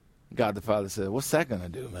 God the Father said, what's that going to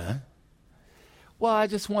do, man? Well, I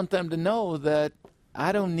just want them to know that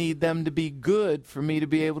I don't need them to be good for me to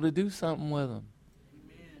be able to do something with them.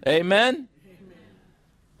 Amen?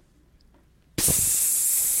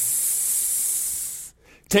 Psst.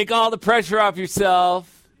 Take all the pressure off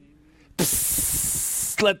yourself.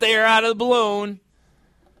 Psst. Let the air out of the balloon.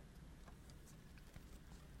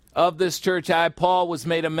 Of this church, I, Paul, was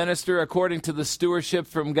made a minister according to the stewardship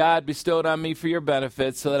from God bestowed on me for your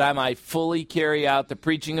benefit, so that I might fully carry out the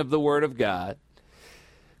preaching of the word of God.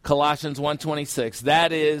 Colossians 1:26.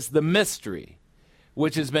 That is the mystery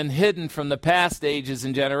which has been hidden from the past ages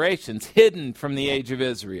and generations, hidden from the age of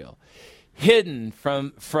Israel, hidden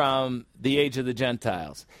from the age of the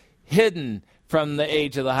Gentiles, hidden from the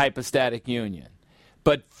age of the hypostatic union,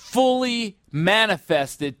 but fully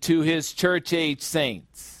manifested to his church-age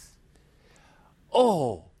saints.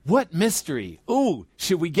 Oh, what mystery. Ooh,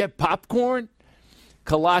 should we get popcorn?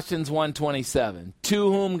 Colossians 1:27.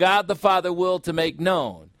 To whom God the Father willed to make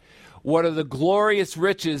known what are the glorious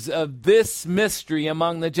riches of this mystery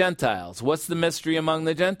among the Gentiles. What's the mystery among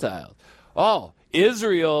the Gentiles? Oh,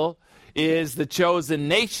 Israel is the chosen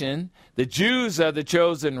nation. The Jews are the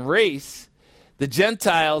chosen race. The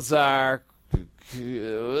Gentiles are...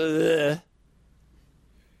 You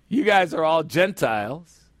guys are all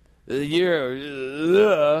Gentiles.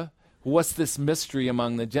 What's this mystery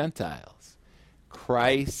among the Gentiles?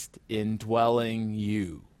 Christ indwelling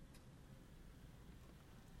you.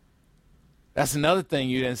 That's another thing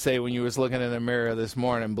you didn't say when you was looking in the mirror this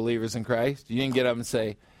morning, believers in Christ. You didn't get up and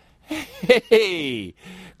say, hey,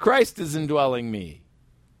 Christ is indwelling me.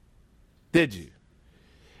 Did you?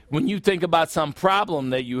 When you think about some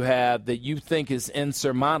problem that you have that you think is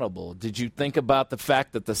insurmountable, did you think about the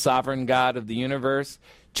fact that the sovereign God of the universe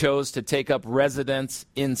chose to take up residence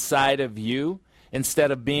inside of you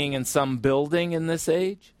instead of being in some building in this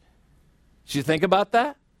age? Did you think about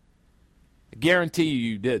that? I guarantee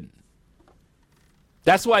you didn't.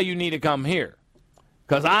 That's why you need to come here,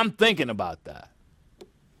 because I'm thinking about that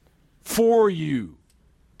for you,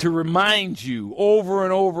 to remind you over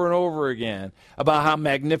and over and over again about how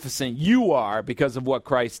magnificent you are because of what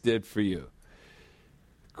Christ did for you.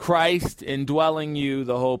 Christ indwelling you,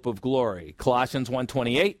 the hope of glory. Colossians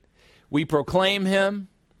 1:28, we proclaim him,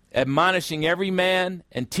 admonishing every man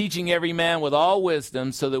and teaching every man with all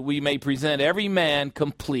wisdom, so that we may present every man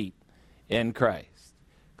complete in Christ.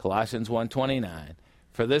 Colossians 1:29,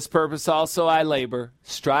 for this purpose also I labor,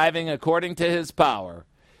 striving according to his power,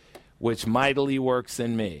 which mightily works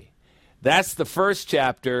in me. That's the first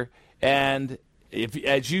chapter, and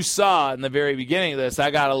as you saw in the very beginning of this, I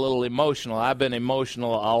got a little emotional. I've been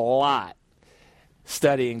emotional a lot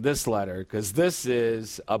studying this letter, because this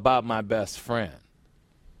is about my best friend.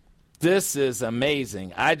 This is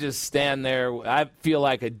amazing. I just stand there, I feel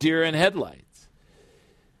like a deer in headlights,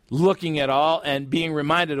 looking at all and being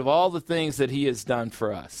reminded of all the things that he has done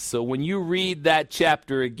for us. So when you read that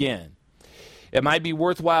chapter again, it might be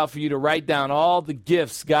worthwhile for you to write down all the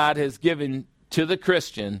gifts God has given to the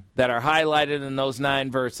Christian that are highlighted in those 9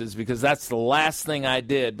 verses, because that's the last thing I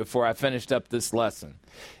did before I finished up this lesson.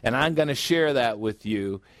 And I'm going to share that with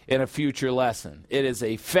you in a future lesson. It is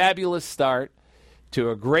a fabulous start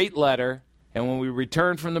to a great letter, and when we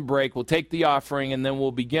return from the break, we'll take the offering, and then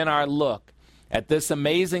we'll begin our look at this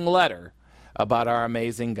amazing letter about our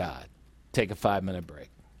amazing God. Take a 5-minute break.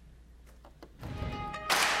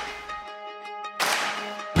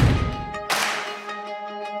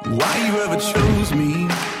 Why you ever chose me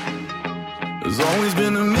has always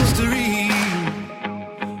been a mystery.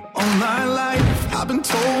 All my life I've been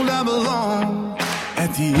told I belong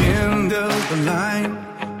at the end of the line,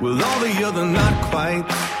 with all the other not quite,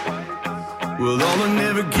 with all the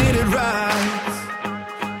never get it right.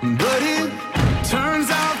 But it turns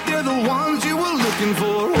out they're the ones you were looking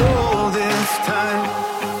for all this time.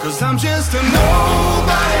 'Cause I'm just a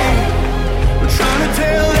nobody, we're trying to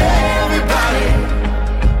tell everybody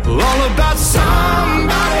all about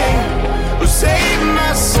somebody who saved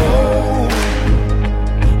my soul.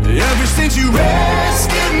 Ever since you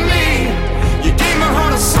rescued me, you gave my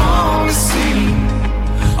heart a song to sing.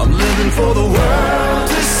 I'm living for the world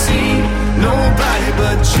to see, nobody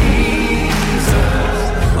but Jesus.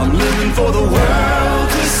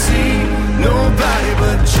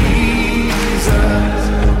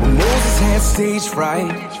 stage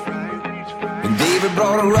fright. And David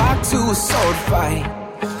brought a rock to a sword fight.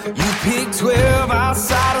 You picked 12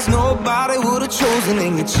 outsiders nobody would have chosen,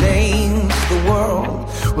 and you changed the world.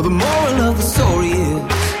 Well, the moral of the story is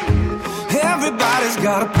everybody's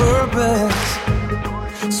got a purpose.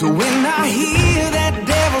 So when I hear that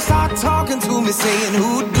devil start talking to me, saying,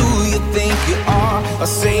 who do you think you are? I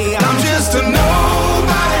say, I'm just a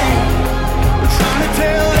nobody, trying to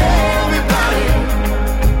tell everybody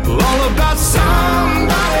all about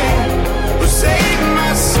somebody who saved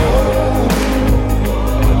my soul.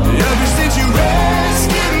 Ever since you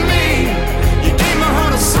rescued me, you gave my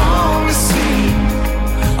heart a song to sing.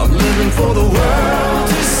 I'm living for the world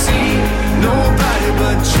to see, nobody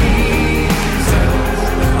but Jesus.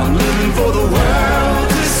 I'm living for the world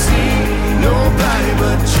to see, nobody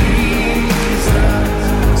but Jesus.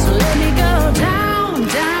 So let me go down,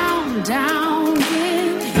 down, down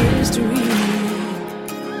in history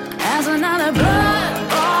as another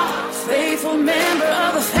blood-bought, faithful member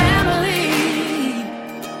of the family.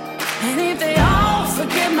 And if they all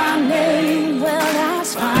forget my name, well,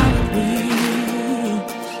 that's fine with me.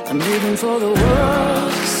 I'm living for the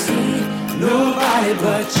world to see, nobody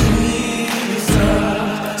but Jesus.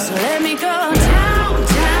 So let me go down,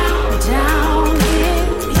 down, down in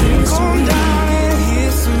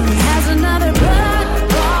history as another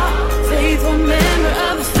blood-bought, faithful member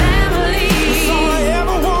of the family. That's all I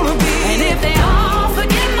ever wanna be. And if they all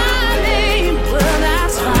forget my name, well,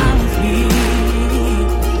 that's fine with me.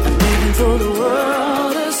 I'm living for the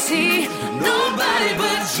world to see, nobody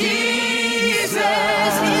but Jesus.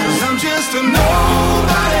 'Cause I'm just a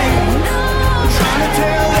nobody, trying to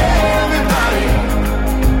tell everybody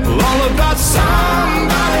all about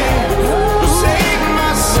somebody who saved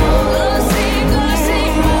my soul.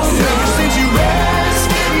 Ever since you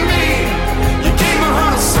rescued me, you gave my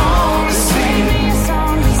heart a song to sing.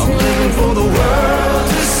 I'm living for the world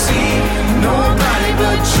to see, nobody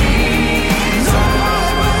but Jesus.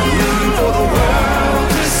 I'm living for the world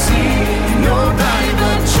to see, nobody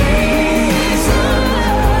but Jesus.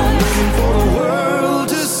 I'm living for the world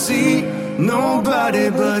to see, nobody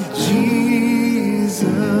but Jesus.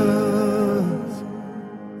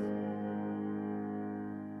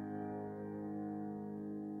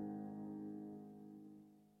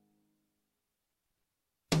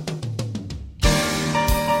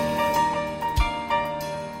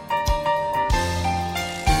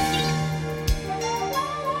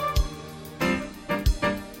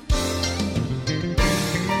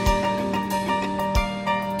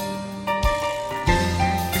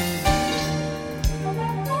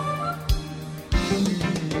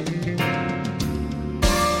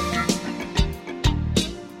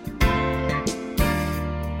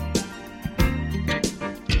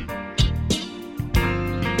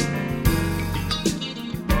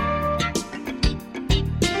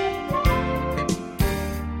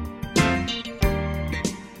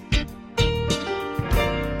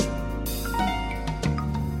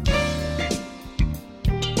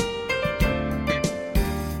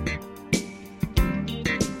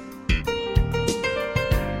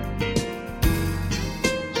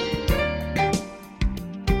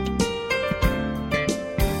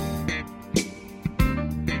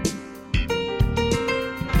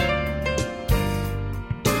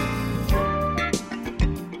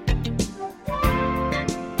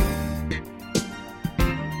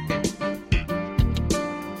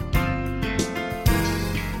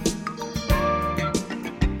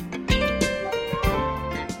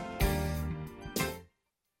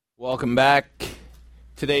 Welcome back.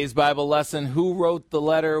 Today's Bible lesson, who wrote the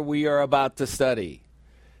letter we are about to study?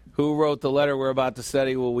 Who wrote the letter we're about to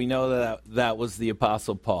study? Well, we know that was the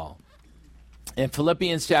Apostle Paul. In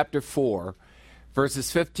Philippians chapter 4,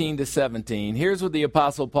 verses 15 to 17, here's what the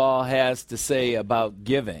Apostle Paul has to say about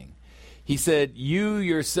giving. He said, "You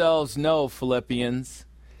yourselves know, Philippians,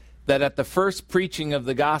 that at the first preaching of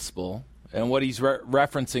the gospel," and what he's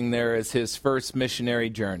referencing there is his first missionary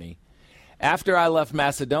journey, "after I left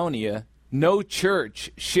Macedonia, no church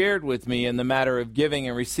shared with me in the matter of giving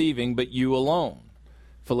and receiving, but you alone."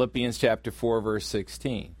 Philippians chapter 4, verse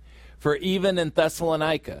 16. "For even in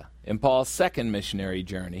Thessalonica, in Paul's second missionary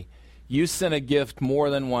journey, you sent a gift more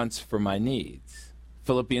than once for my needs."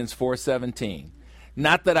 Philippians 4:17.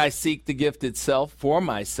 "Not that I seek the gift itself for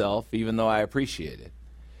myself, even though I appreciate it,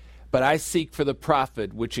 but I seek for the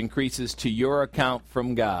profit which increases to your account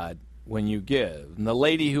from God when you give." And the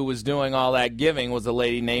lady who was doing all that giving was a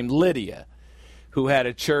lady named Lydia, who had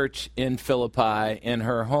a church in Philippi in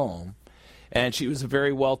her home. And she was a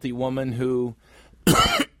very wealthy woman who,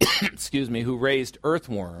 who raised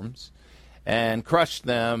earthworms and crushed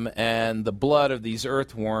them, and the blood of these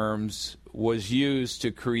earthworms was used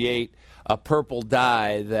to create a purple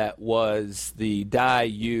dye that was the dye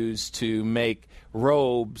used to make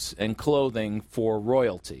robes and clothing for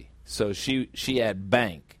royalty. So she had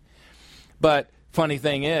bank. But funny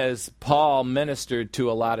thing is, Paul ministered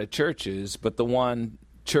to a lot of churches, but the one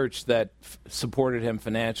church that supported him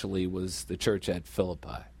financially was the church at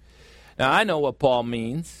Philippi. Now, I know what Paul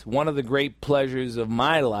means. One of the great pleasures of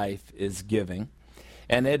my life is giving,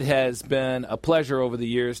 and it has been a pleasure over the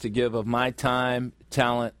years to give of my time,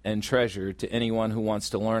 talent, and treasure to anyone who wants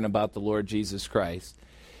to learn about the Lord Jesus Christ.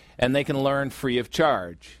 And they can learn free of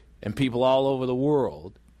charge. And people all over the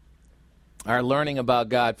world are learning about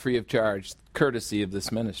God free of charge, courtesy of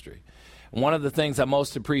this ministry. And one of the things I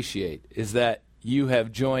most appreciate is that you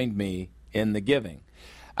have joined me in the giving.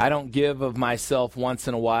 I don't give of myself once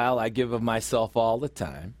in a while. I give of myself all the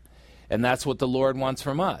time. And that's what the Lord wants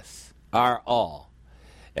from us, our all.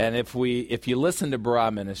 And if you listen to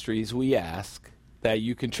Barah Ministries, we ask that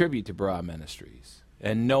you contribute to Barah Ministries.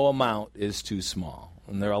 And no amount is too small.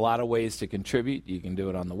 And there are a lot of ways to contribute. You can do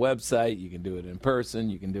it on the website. You can do it in person.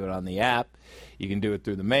 You can do it on the app. You can do it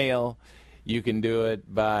through the mail. You can do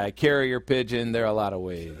it by carrier pigeon. There are a lot of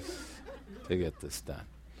ways to get this done.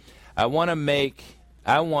 I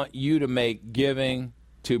want you to make giving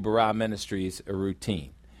to Barah Ministries a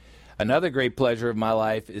routine. Another great pleasure of my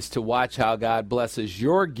life is to watch how God blesses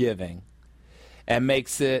your giving and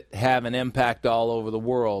makes it have an impact all over the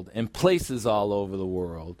world, in places all over the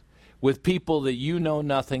world, with people that you know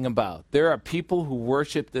nothing about. There are people who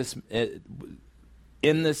worship this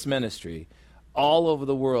in this ministry all over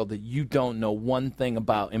the world that you don't know one thing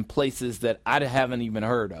about, in places that I haven't even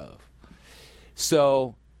heard of.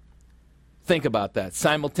 So think about that.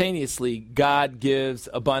 Simultaneously, God gives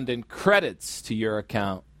abundant credits to your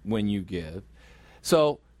account when you give.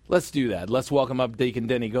 So let's do that. Let's welcome up Deacon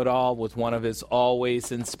Denny Goodall with one of his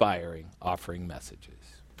always inspiring offering messages.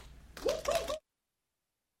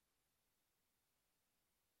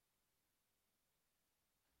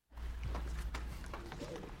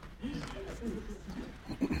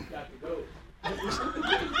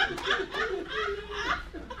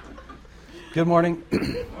 Good morning.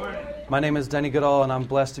 My name is Denny Goodall, and I'm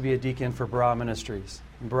blessed to be a deacon for Barah Ministries.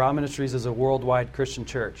 And Barah Ministries is a worldwide Christian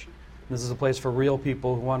church. And this is a place for real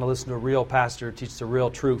people who want to listen to a real pastor teach the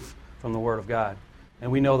real truth from the Word of God.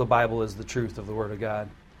 And we know the Bible is the truth of the Word of God.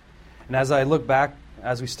 And as I look back,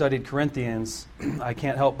 as we studied Corinthians, I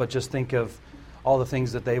can't help but just think of all the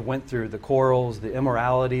things that they went through, the quarrels, the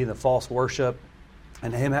immorality, the false worship,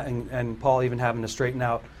 and Paul even having to straighten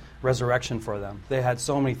out resurrection for them. They had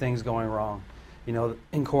so many things going wrong. You know,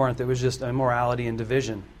 in Corinth, it was just immorality and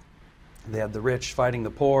division. They had the rich fighting the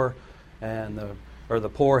poor, and the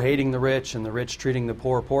poor hating the rich, and the rich treating the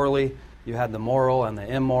poor poorly. You had the moral and the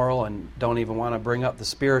immoral, and don't even want to bring up the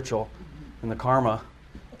spiritual and the karma,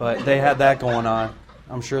 but they had that going on.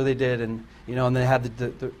 I'm sure they did, and they had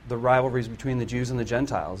the rivalries between the Jews and the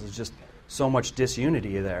Gentiles. It's just so much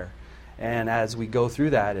disunity there. And as we go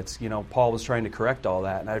through that, it's, Paul was trying to correct all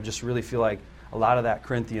that. And I just really feel like a lot of that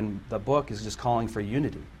the book is just calling for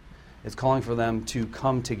unity. It's calling for them to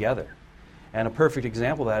come together. And a perfect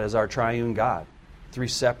example of that is our triune God. 3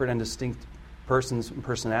 separate and distinct persons and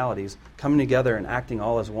personalities coming together and acting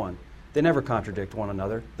all as one. They never contradict one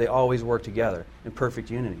another. They always work together in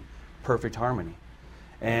perfect unity, perfect harmony.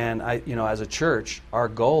 And as a church, our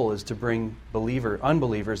goal is to bring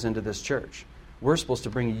unbelievers into this church. We're supposed to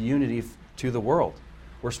bring unity to the world.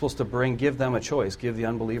 We're supposed to give them a choice, give the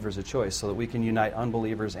unbelievers a choice, so that we can unite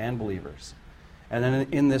unbelievers and believers. And then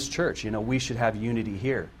in this church, we should have unity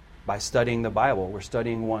here. By studying the Bible, we're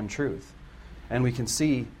studying one truth. And we can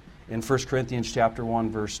see in 1 Corinthians chapter 1,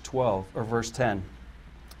 verse 12, or verse 10,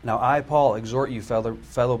 "Now I, Paul, exhort you,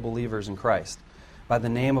 fellow believers in Christ, by the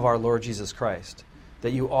name of our Lord Jesus Christ,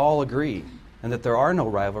 that you all agree, and that there are no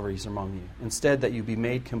rivalries among you. Instead, that you be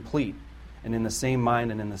made complete, and in the same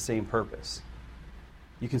mind and in the same purpose."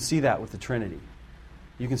 You can see that with the Trinity.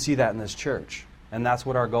 You can see that in this church. And that's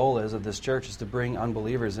what our goal is of this church, is to bring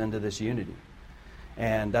unbelievers into this unity.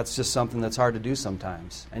 And that's just something that's hard to do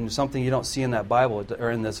sometimes. And something you don't see in that Bible,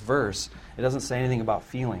 or in this verse, it doesn't say anything about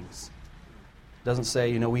feelings. It doesn't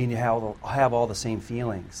say, we need to have all the same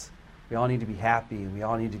feelings. We all need to be happy, and we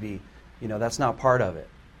all need to be, that's not part of it.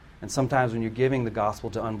 And sometimes when you're giving the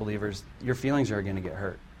gospel to unbelievers, your feelings are going to get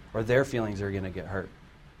hurt. Or their feelings are going to get hurt.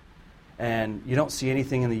 And you don't see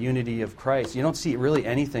anything in the unity of Christ. You don't see really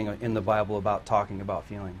anything in the Bible about talking about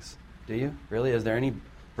feelings. Do you? Really? Is there any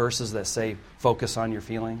verses that say focus on your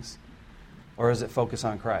feelings? Or is it focus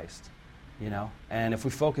on Christ? And if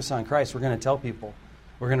we focus on Christ, we're going to tell people,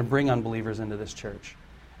 we're going to bring unbelievers into this church.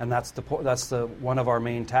 And that's one of our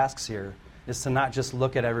main tasks here, is to not just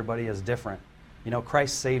look at everybody as different. You know,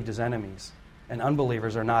 Christ saved his enemies, and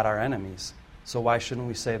unbelievers are not our enemies. So why shouldn't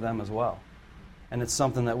we save them as well? And it's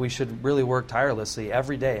something that we should really work tirelessly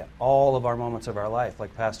every day, all of our moments of our life,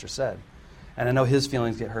 like Pastor said. And I know his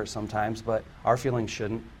feelings get hurt sometimes, but our feelings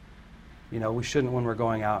shouldn't. You know, we shouldn't when we're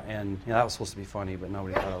going out and, you know, that was supposed to be funny, but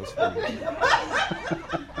nobody thought it was funny.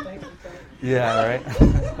 Yeah, right?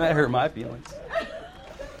 That hurt my feelings.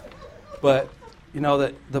 But, you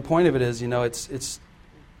know, the point of it is, you know, it's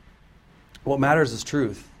what matters is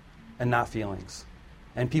truth and not feelings.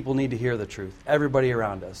 And people need to hear the truth. Everybody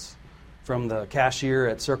around us, from the cashier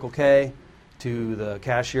at Circle K to the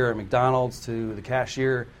cashier at McDonald's to the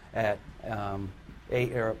cashier at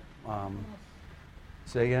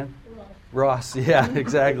say again? Ross, yeah,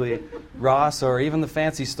 exactly. Ross, or even the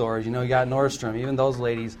fancy stores. You know, you got Nordstrom. Even those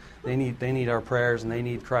ladies, they need our prayers and they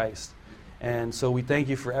need Christ. And so we thank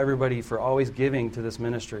you for everybody for always giving to this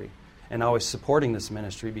ministry and always supporting this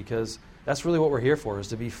ministry, because that's really what we're here for, is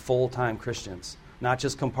to be full-time Christians. Not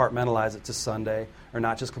just compartmentalize it to Sunday, or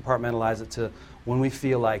not just compartmentalize it to when we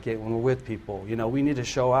feel like it, when we're with people. You know, we need to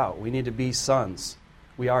show out. We need to be sons.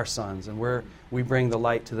 We are sons, and we bring the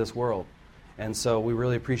light to this world. And so we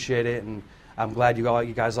really appreciate it, and I'm glad you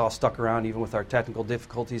guys all stuck around even with our technical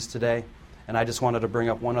difficulties today. And I just wanted to bring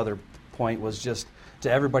up one other point, was just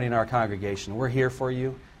to everybody in our congregation, we're here for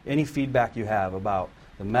you. Any feedback you have about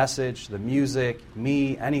the message, the music,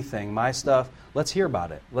 me, anything, my stuff, let's hear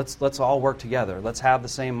about it. Let's all work together. Let's have the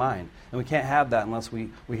same mind. And we can't have that unless we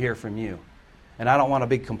hear from you. And I don't want a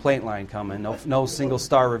big complaint line coming, no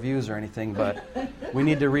single-star reviews or anything, but we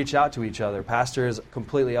need to reach out to each other. Pastor is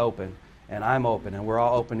completely open, and I'm open, and we're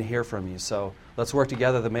all open to hear from you. So let's work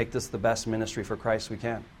together to make this the best ministry for Christ we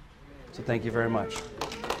can. So thank you very much.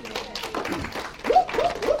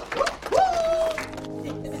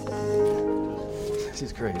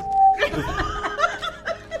 She's crazy.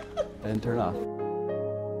 And turn off.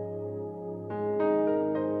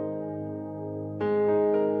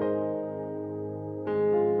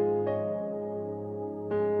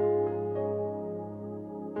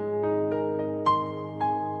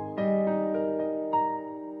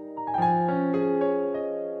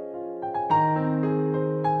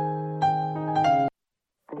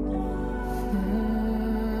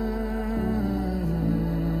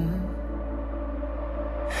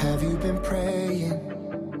 Have you been praying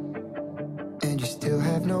and you still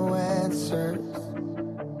have no answers?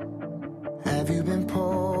 Have you been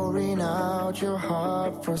pouring out your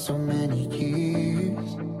heart for so many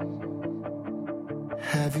years?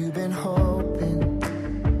 Have you been hoping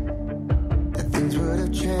that things would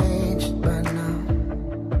have changed by now?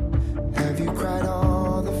 Have you cried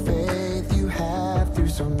all the faith you have through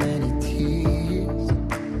so many tears?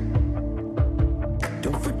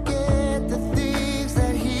 Don't forget the things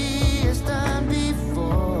that He has done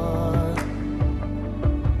before,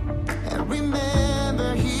 and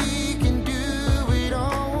remember He can do it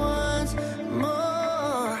all once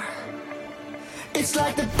more. It's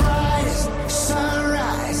like the brightest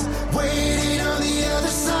sunrise waiting on the other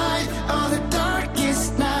side of the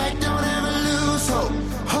darkest night. Don't ever lose hope.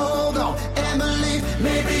 Hold on and believe.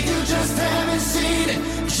 Maybe you just haven't seen it.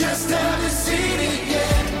 Just haven't seen it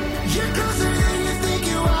yet. You're closer than you think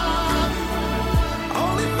you are.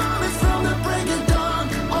 Only moments from the break of dawn.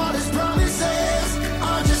 All His promises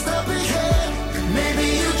are just up ahead. Maybe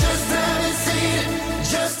you just haven't seen it.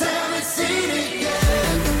 Just haven't seen it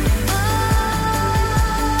yet.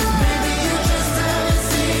 Maybe you just haven't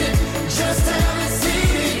seen it.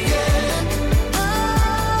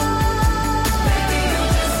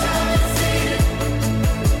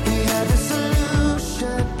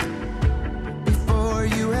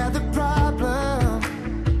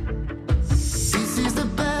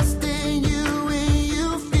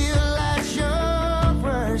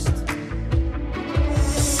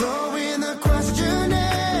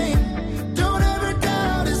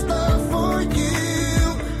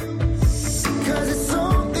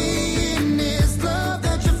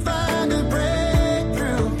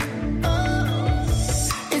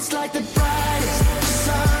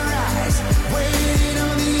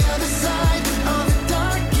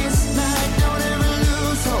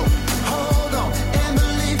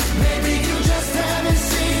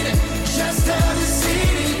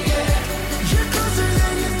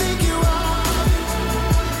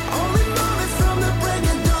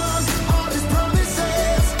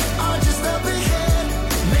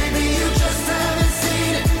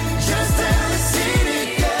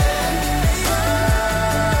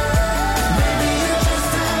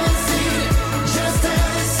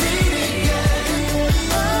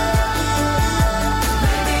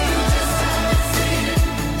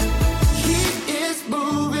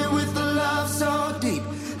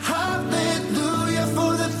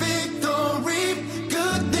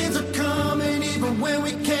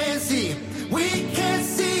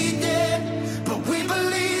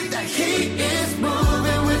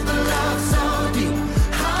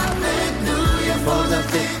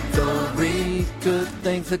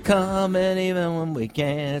 It's a coming even when we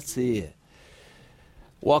can't see it.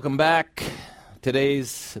 Welcome back.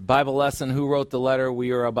 Today's Bible lesson, who wrote the letter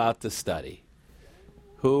we are about to study?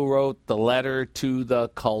 Who wrote the letter to the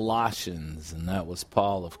Colossians? And that was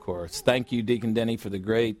Paul, of course. Thank you, Deacon Denny, for the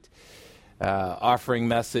great offering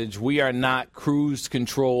message. We are not cruise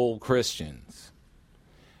control Christians.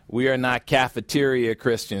 We are not cafeteria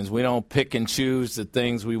Christians. We don't pick and choose the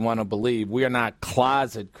things we want to believe. We are not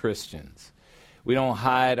closet Christians. We don't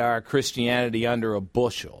hide our Christianity under a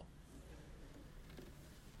bushel.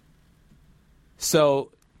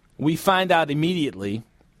 So we find out immediately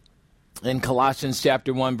in Colossians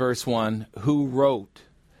chapter 1, verse 1, who wrote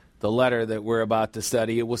the letter that we're about to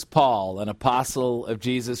study. It was Paul, an apostle of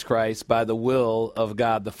Jesus Christ by the will of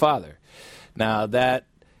God the Father. Now, that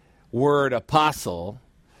word apostle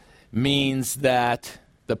means that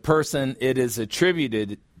the person it is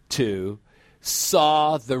attributed to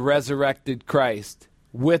saw the resurrected Christ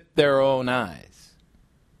with their own eyes.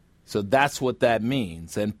 So that's what that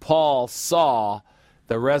means. And Paul saw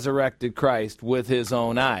the resurrected Christ with his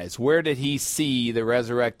own eyes. Where did he see the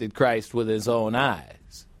resurrected Christ with his own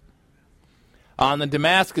eyes? On the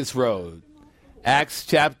Damascus Road, Acts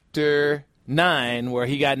chapter 9, where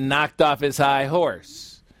he got knocked off his high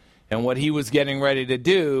horse. And what he was getting ready to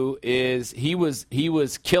do is he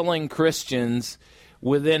was killing Christians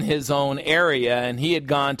within his own area, and he had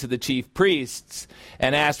gone to the chief priests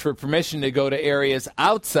and asked for permission to go to areas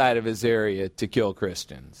outside of his area to kill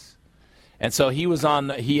Christians. And so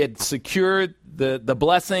he had secured the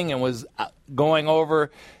blessing and was going over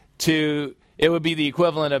to, it would be the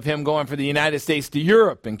equivalent of him going from the United States to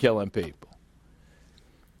Europe and killing people.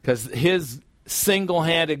 Because his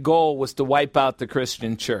single-handed goal was to wipe out the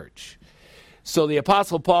Christian church. So the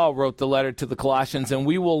Apostle Paul wrote the letter to the Colossians, and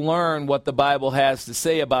we will learn what the Bible has to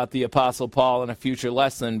say about the Apostle Paul in a future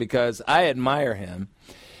lesson, because I admire him,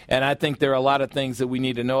 and I think there are a lot of things that we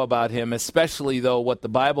need to know about him, especially, though, what the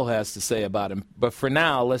Bible has to say about him. But for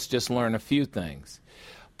now, let's just learn a few things.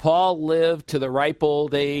 Paul lived to the ripe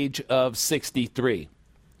old age of 63,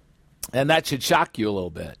 and that should shock you a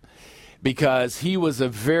little bit, because he was a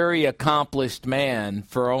very accomplished man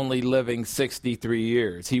for only living 63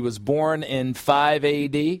 years. He was born in 5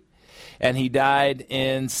 A.D., and he died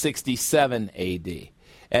in 67 A.D.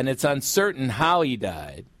 And it's uncertain how he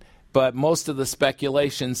died, but most of the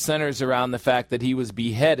speculation centers around the fact that he was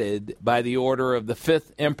beheaded by the order of the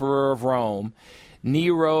 5th Emperor of Rome,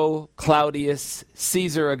 Nero Claudius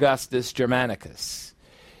Caesar Augustus Germanicus.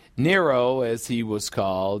 Nero, as he was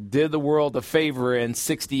called, did the world a favor in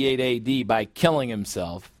 68 A.D. by killing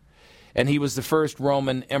himself, and he was the first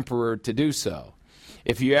Roman emperor to do so.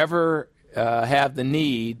 If you ever have the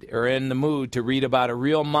need or in the mood to read about a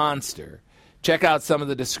real monster, check out some of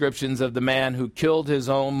the descriptions of the man who killed his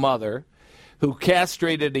own mother, who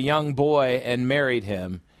castrated a young boy and married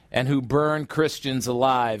him, and who burned Christians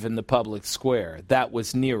alive in the public square. That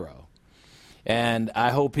was Nero. And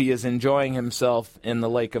I hope he is enjoying himself in the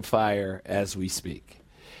lake of fire as we speak.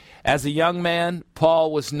 As a young man,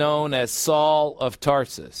 Paul was known as Saul of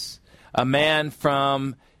Tarsus, a man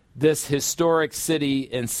from this historic city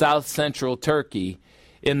in south-central Turkey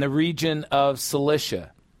in the region of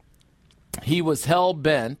Cilicia. He was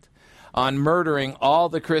hell-bent on murdering all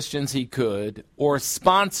the Christians he could, or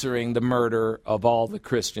sponsoring the murder of all the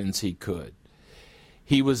Christians he could.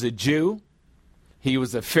 He was a Jew. He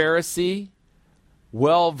was a Pharisee,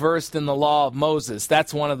 well-versed in the law of Moses.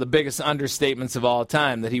 That's one of the biggest understatements of all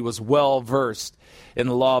time, that he was well-versed in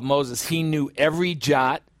the law of Moses. He knew every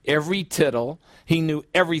jot, every tittle. He knew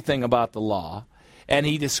everything about the law. And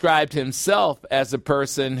he described himself as a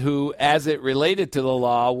person who, as it related to the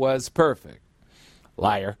law, was perfect.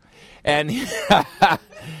 Liar. And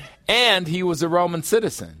and he was a Roman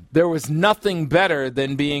citizen. There was nothing better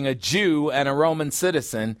than being a Jew and a Roman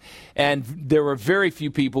citizen, and there were very few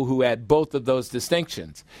people who had both of those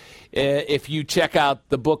distinctions. If you check out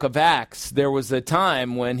the book of Acts, there was a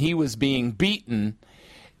time when he was being beaten,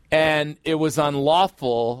 and it was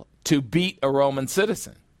unlawful to beat a Roman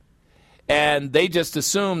citizen. And they just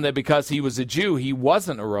assumed that because he was a Jew, he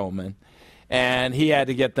wasn't a Roman, and he had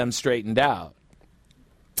to get them straightened out.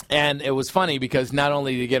 And it was funny because not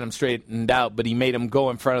only did he get them straightened out, but he made them go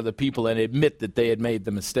in front of the people and admit that they had made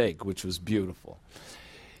the mistake, which was beautiful.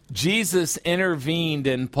 Jesus intervened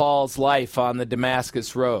in Paul's life on the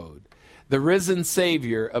Damascus Road. The risen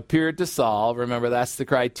Savior appeared to Saul. Remember, that's the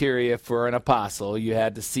criteria for an apostle. You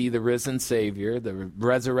had to see the risen Savior, the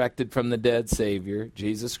resurrected from the dead Savior,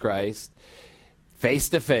 Jesus Christ, face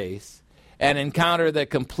to face, an encounter that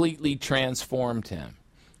completely transformed him.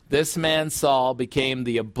 this man Saul became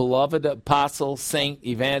the beloved apostle, saint,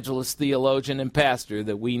 evangelist, theologian, and pastor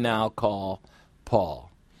that we now call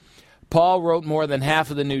Paul. Paul wrote more than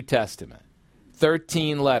half of the New Testament,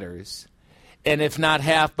 13 letters, and if not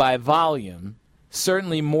half by volume,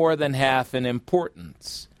 certainly more than half in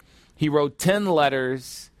importance. He wrote 10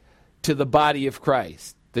 letters to the body of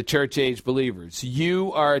Christ, the church-age believers.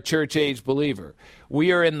 You are a church-age believer.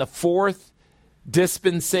 We are in the fourth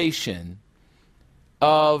dispensation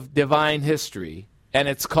of divine history, and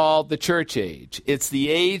it's called the church age. It's the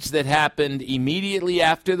age that happened immediately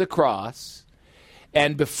after the cross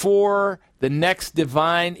and before the next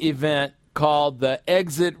divine event called the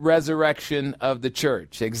exit resurrection of the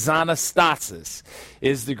church. Exanastasis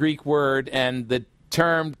is the Greek word, and the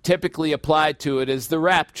term typically applied to it is the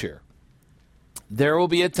rapture. There will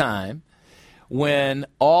be a time when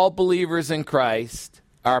all believers in Christ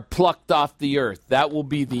are plucked off the earth. That will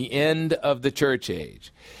be the end of the church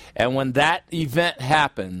age. And when that event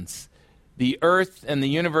happens, the earth and the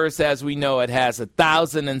universe as we know it has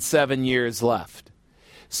 1,007 years left.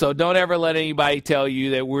 So don't ever let anybody tell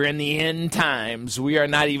you that we're in the end times. We are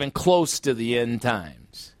not even close to the end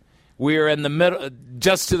times. We are in the middle,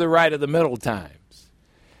 just to the right of the middle times.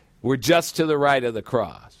 We're just to the right of the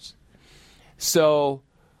cross. So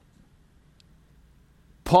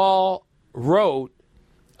Paul wrote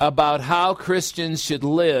about how Christians should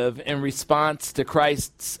live in response to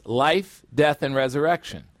Christ's life, death, and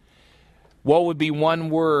resurrection. What would be one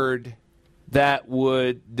word that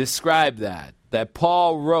would describe that? That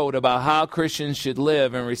Paul wrote about how Christians should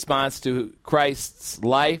live in response to Christ's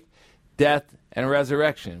life, death, and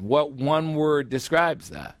resurrection. What one word describes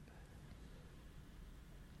that?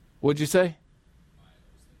 What'd you say?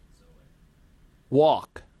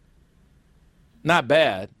 Walk. Not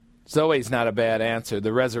bad. Zoe's not a bad answer,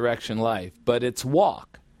 the resurrection life, but it's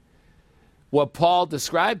walk. What Paul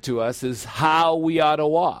described to us is how we ought to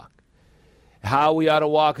walk. How we ought to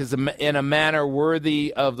walk is in a manner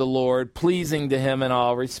worthy of the Lord, pleasing to him in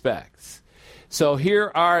all respects. So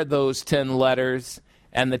here are those 10 letters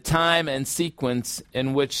and the time and sequence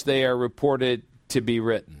in which they are reported to be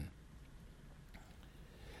written.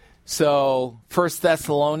 So 1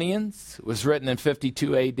 Thessalonians was written in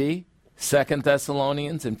 52 A.D., 2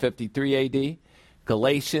 Thessalonians in 53 A.D.,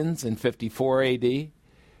 Galatians in 54 A.D.,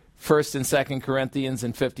 1 and 2 Corinthians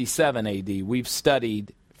in 57 A.D. We've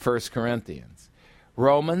studied 1 Corinthians.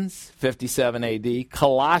 Romans, 57 A.D.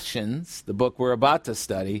 Colossians, the book we're about to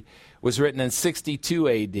study, was written in 62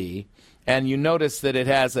 A.D., and you notice that it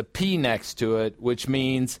has a P next to it, which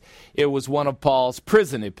means it was one of Paul's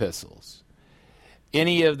prison epistles.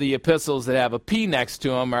 Any of the epistles that have a P next to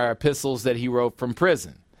them are epistles that he wrote from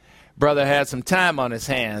prison. Brother had some time on his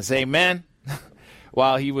hands, amen?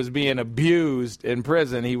 While he was being abused in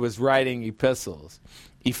prison, he was writing epistles.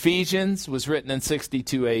 Ephesians was written in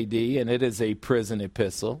 62 A.D., and it is a prison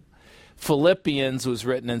epistle. Philippians was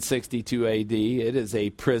written in 62 A.D., it is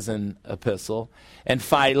a prison epistle. And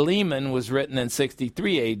Philemon was written in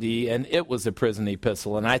 63 A.D., and it was a prison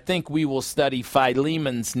epistle. And I think we will study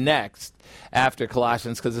Philemon's next after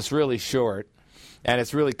Colossians because it's really short, and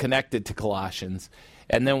it's really connected to Colossians.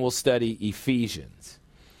 And then we'll study Ephesians.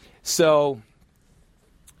 So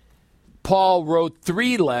Paul wrote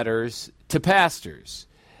 3 letters to pastors.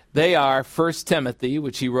 They are 1 Timothy,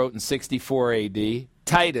 which he wrote in 64 A.D.,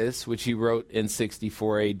 Titus, which he wrote in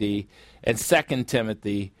 64 A.D., and 2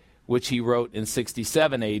 Timothy, which he wrote in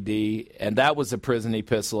 67 A.D., and that was a prison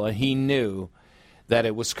epistle, and he knew that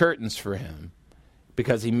it was curtains for him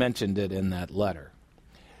because he mentioned it in that letter.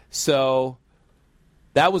 So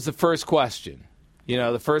that was the first question. You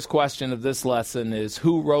know, the first question of this lesson is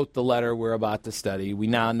who wrote the letter we're about to study? We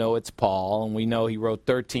now know it's Paul, and we know he wrote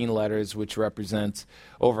 13 letters, which represents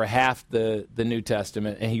over half the New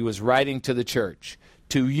Testament, and he was writing to the church,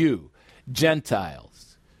 to you,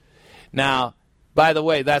 Gentiles. Now, by the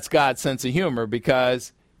way, that's God's sense of humor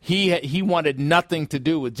because he wanted nothing to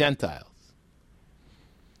do with Gentiles.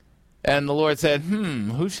 And the Lord said,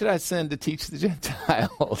 who should I send to teach the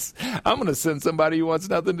Gentiles? I'm going to send somebody who wants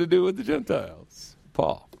nothing to do with the Gentiles.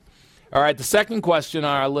 Paul. All right, the second question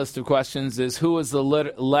on our list of questions is who is the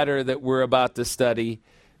letter that we're about to study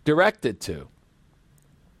directed to?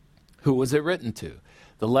 Who was it written to?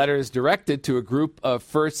 The letter is directed to a group of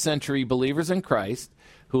first-century believers in Christ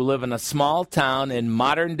who live in a small town in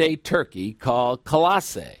modern-day Turkey called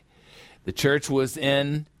Colossae. The church was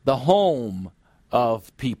in the home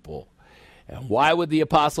of people. And why would the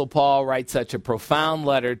Apostle Paul write such a profound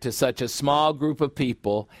letter to such a small group of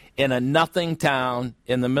people in a nothing town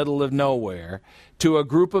in the middle of nowhere to a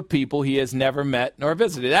group of people he has never met nor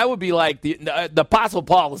visited? That would be like the Apostle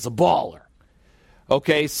Paul is a baller.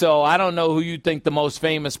 Okay, so I don't know who you think the most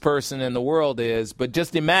famous person in the world is, but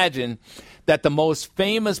just imagine that the most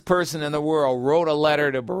famous person in the world wrote a letter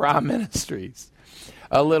to Barah Ministries,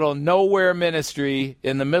 a little nowhere ministry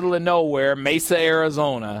in the middle of nowhere, Mesa,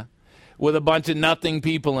 Arizona, with a bunch of nothing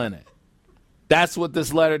people in it. That's what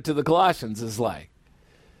this letter to the Colossians is like.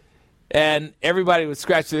 And everybody would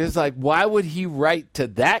scratch their heads like, why would he write to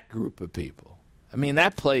that group of people? I mean,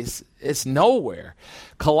 that place is nowhere.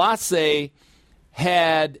 Colossae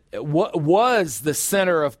was the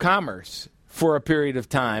center of commerce for a period of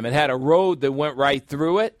time. It had a road that went right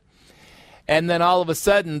through it. And then all of a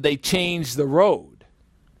sudden, they changed the road.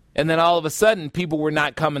 And then all of a sudden, people were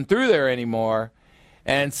not coming through there anymore.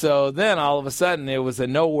 And so then all of a sudden, it was a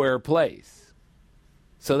nowhere place.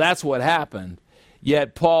 So that's what happened.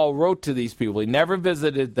 Yet Paul wrote to these people. He never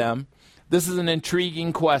visited them. This is an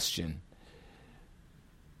intriguing question.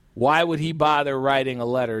 Why would he bother writing a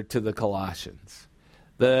letter to the Colossians?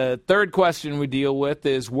 The third question we deal with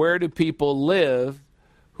is, where do people live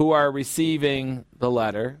who are receiving the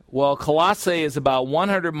letter? Well, Colossae is about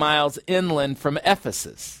 100 miles inland from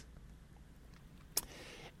Ephesus.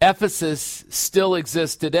 Ephesus still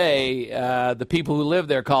exists today. The people who live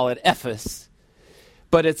there call it Ephes,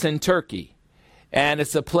 but it's in Turkey. And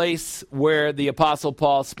it's a place where the Apostle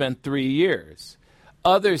Paul spent 3 years.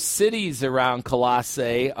 Other cities around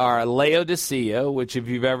Colossae are Laodicea, which if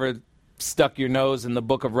you've ever stuck your nose in the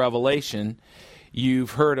book of Revelation, you've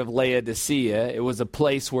heard of Laodicea. It was a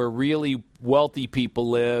place where really wealthy people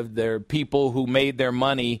lived. There are people who made their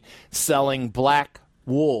money selling black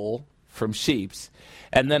wool from sheep.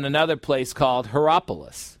 And then another place called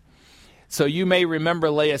Hierapolis. So you may remember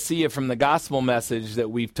Laodicea from the gospel message that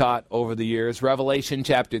we've taught over the years. Revelation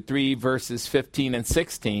chapter 3, verses 15 and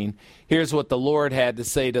 16. Here's what the Lord had to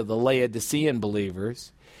say to the Laodicean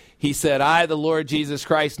believers. He said, I, the Lord Jesus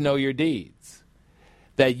Christ, know your deeds,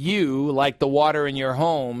 that you, like the water in your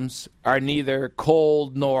homes, are neither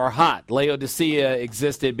cold nor hot. Laodicea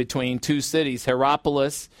existed between two cities,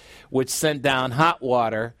 Hierapolis, which sent down hot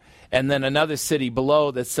water, and then another city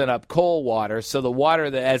below that sent up cold water. So the water,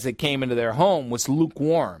 that as it came into their home, was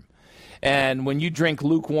lukewarm. And when you drink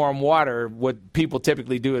lukewarm water, what people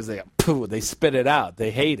typically do is they spit it out.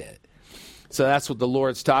 They hate it. So that's what the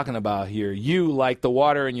Lord's talking about here. You, like the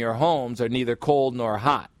water in your homes, are neither cold nor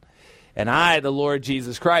hot. And I, the Lord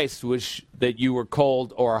Jesus Christ, wish that you were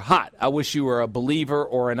cold or hot. I wish you were a believer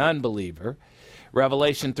or an unbeliever.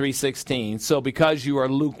 Revelation 3:16, so because you are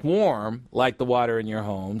lukewarm, like the water in your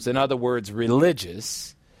homes, in other words,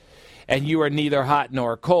 religious, and you are neither hot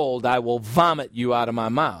nor cold, I will vomit you out of my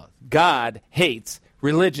mouth. God hates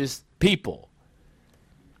religious people,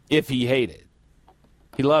 if he hated.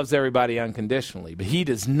 He loves everybody unconditionally, but he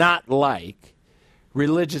does not like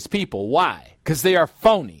religious people. Why? Because they are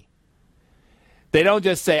phony. They don't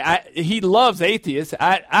just say, he loves atheists.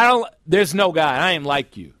 There's no God. I am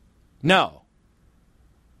like you. No.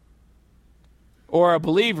 Or a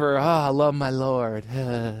believer, I love my Lord.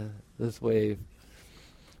 This wave.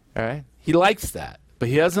 All right? He likes that. But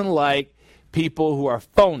he doesn't like people who are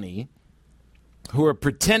phony, who are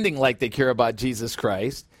pretending like they care about Jesus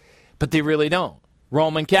Christ, but they really don't.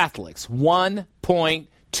 Roman Catholics,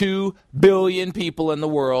 1.2 billion people in the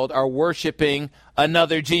world are worshiping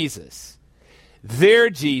another Jesus. Their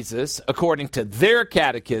Jesus, according to their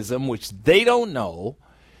catechism, which they don't know,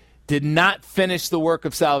 did not finish the work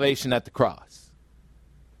of salvation at the cross.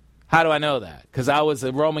 How do I know that? Because I was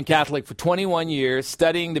a Roman Catholic for 21 years,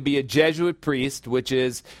 studying to be a Jesuit priest, which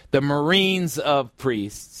is the Marines of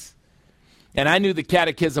priests. And I knew the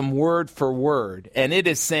catechism word for word, and it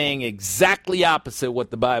is saying exactly opposite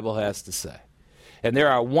what the Bible has to say. And there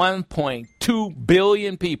are 1.2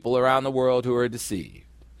 billion people around the world who are deceived.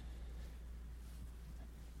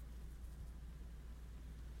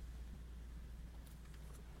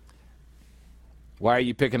 Why are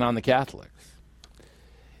you picking on the Catholics?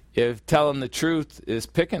 If telling the truth is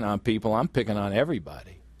picking on people, I'm picking on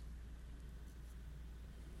everybody.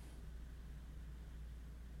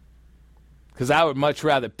 Because I would much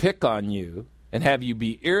rather pick on you and have you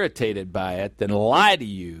be irritated by it than lie to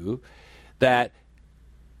you that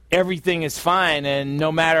everything is fine and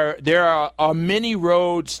no matter, there are many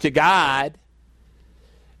roads to God.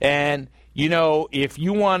 And, you know, if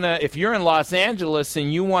you're in Los Angeles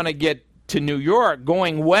and you want to get to New York,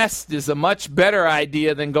 going west is a much better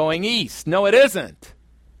idea than going east. No, it isn't.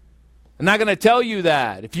 I'm not going to tell you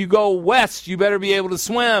that. If you go west, you better be able to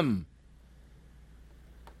swim.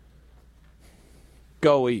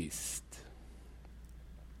 Go east.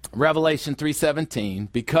 Revelation 3:17,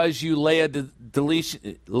 because you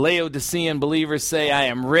Laodicean believers say, I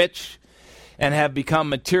am rich and have become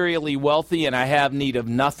materially wealthy, and I have need of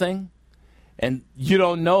nothing. And you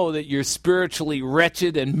don't know that you're spiritually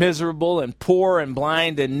wretched and miserable and poor and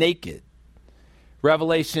blind and naked.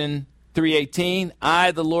 Revelation 3:18,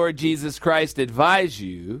 I, the Lord Jesus Christ, advise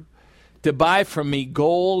you to buy from me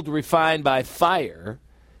gold refined by fire,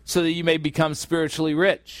 so that you may become spiritually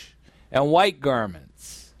rich, and white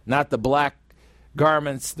garments, not the black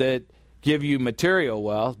garments that give you material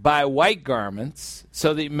wealth. Buy white garments,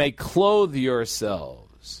 so that you may clothe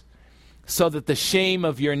yourselves, so that the shame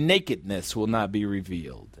of your nakedness will not be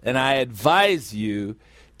revealed. And I advise you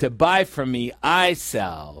to buy from me eye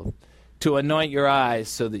salve to anoint your eyes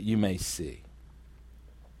so that you may see.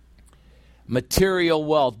 Material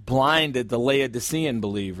wealth blinded the Laodicean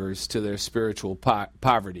believers to their spiritual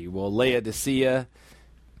poverty. Well, Laodicea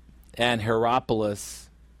and Hierapolis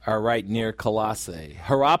are right near Colossae.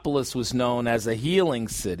 Hierapolis was known as a healing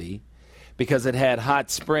city because it had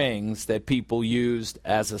hot springs that people used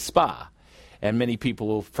as a spa. And many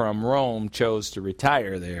people from Rome chose to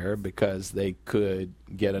retire there because they could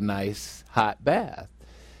get a nice hot bath.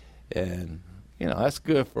 And, that's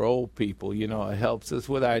good for old people. It helps us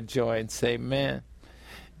with our joints. Amen.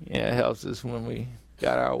 Yeah, it helps us when we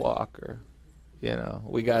got our walker.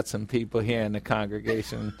 We got some people here in the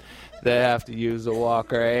congregation that have to use a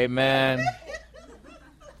walker. Amen.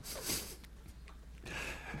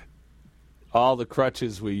 All the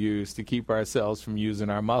crutches we use to keep ourselves from using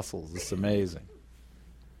our muscles. It's amazing.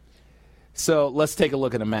 So let's take a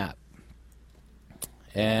look at a map.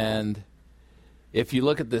 And if you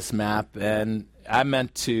look at this map, and I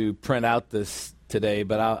meant to print out this today,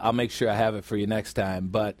 but I'll make sure I have it for you next time.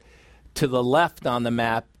 But to the left on the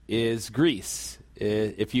map is Greece.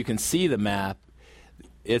 If you can see the map,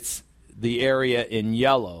 it's the area in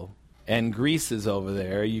yellow, and Greece is over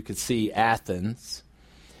there. You can see Athens.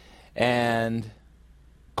 And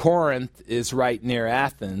Corinth is right near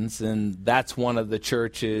Athens, and that's one of the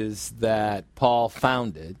churches that Paul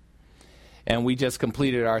founded. And we just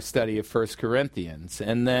completed our study of 1 Corinthians.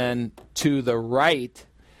 And then to the right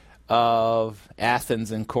of Athens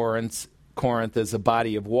and Corinth is a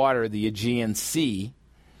body of water, the Aegean Sea.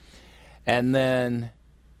 And then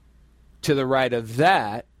to the right of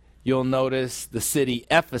that, you'll notice the city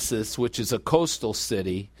Ephesus, which is a coastal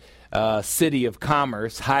city, city of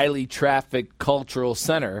commerce, highly trafficked cultural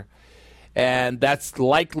center. And that's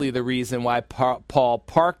likely the reason why Paul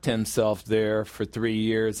parked himself there for 3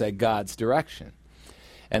 years at God's direction.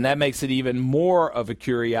 And that makes it even more of a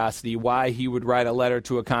curiosity why he would write a letter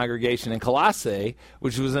to a congregation in Colossae,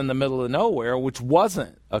 which was in the middle of nowhere, which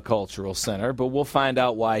wasn't a cultural center, but we'll find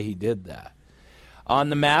out why he did that. On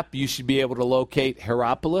the map, you should be able to locate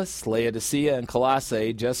Hierapolis, Laodicea, and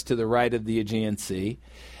Colossae just to the right of the Aegean Sea.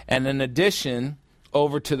 And in addition,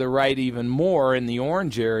 over to the right even more in the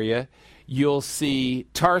orange area, you'll see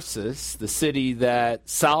Tarsus, the city that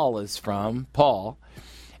Saul is from, Paul.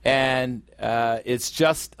 And it's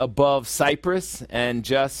just above Cyprus and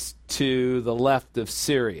just to the left of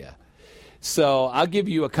Syria. So I'll give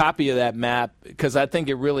you a copy of that map because I think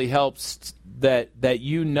it really helps that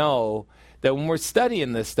you know that when we're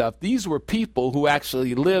studying this stuff, these were people who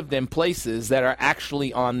actually lived in places that are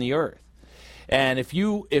actually on the earth. And if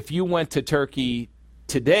you went to Turkey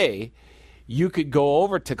today, you could go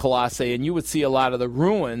over to Colossae and you would see a lot of the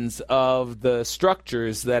ruins of the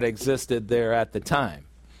structures that existed there at the time.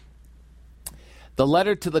 The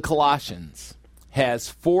letter to the Colossians has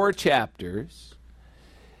 4 chapters,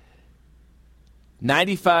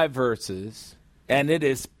 95 verses, and it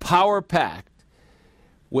is power-packed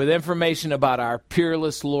with information about our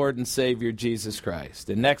peerless Lord and Savior, Jesus Christ.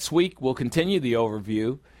 And next week, we'll continue the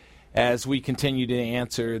overview as we continue to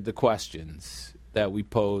answer the questions that we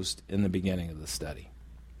posed in the beginning of the study.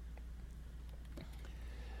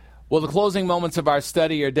 Well, the closing moments of our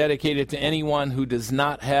study are dedicated to anyone who does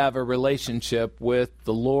not have a relationship with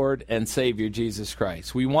the Lord and Savior, Jesus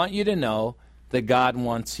Christ. We want you to know that God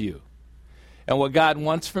wants you. And what God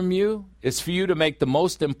wants from you is for you to make the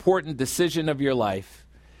most important decision of your life,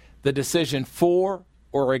 the decision for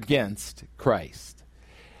or against Christ.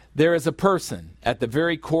 There is a person at the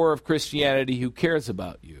very core of Christianity who cares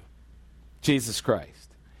about you, Jesus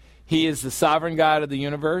Christ. He is the sovereign God of the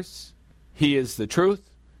universe. He is the truth.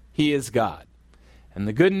 He is God. And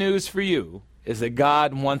the good news for you is that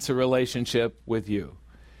God wants a relationship with you.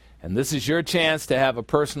 And this is your chance to have a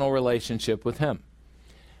personal relationship with Him.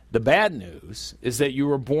 The bad news is that you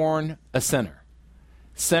were born a sinner.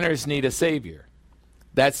 Sinners need a Savior.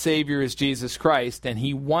 That Savior is Jesus Christ, and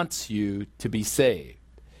He wants you to be saved.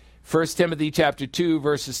 1 Timothy chapter 2,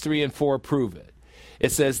 verses 3 and 4 prove it.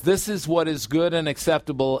 It says, "This is what is good and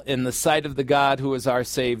acceptable in the sight of the God who is our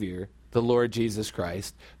Savior, the Lord Jesus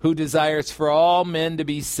Christ, who desires for all men to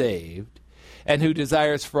be saved, and who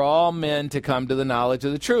desires for all men to come to the knowledge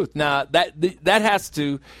of the truth. Now, that has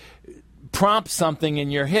to prompt something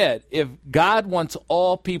in your head. If God wants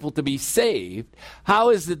all people to be saved, how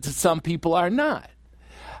is it that some people are not?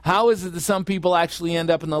 How is it that some people actually end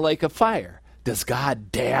up in the lake of fire? Does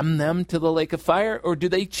God damn them to the lake of fire, or do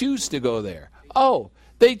they choose to go there? Oh,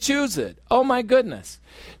 they choose it. Oh, my goodness.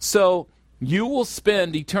 So you will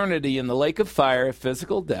spend eternity in the lake of fire of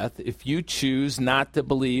physical death if you choose not to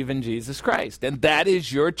believe in Jesus Christ. And that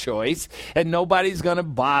is your choice, and nobody's going to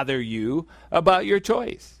bother you about your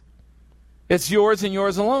choice. It's yours and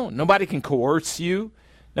yours alone. Nobody can coerce you.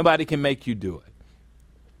 Nobody can make you do it.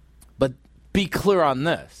 But be clear on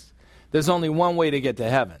this. There's only one way to get to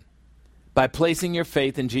heaven: by placing your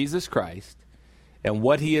faith in Jesus Christ and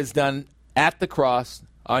what he has done at the cross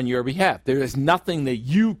on your behalf. There is nothing that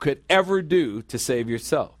you could ever do to save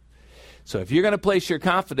yourself. So if you're going to place your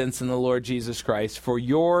confidence in the Lord Jesus Christ for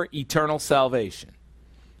your eternal salvation,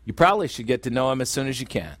 you probably should get to know him as soon as you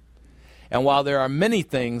can. And while there are many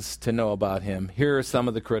things to know about him, here are some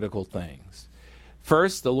of the critical things.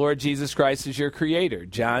 First, the Lord Jesus Christ is your creator.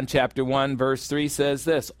 John chapter 1, verse 3 says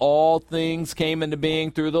this: all things came into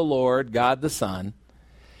being through the Lord, God the Son,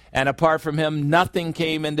 and apart from him, nothing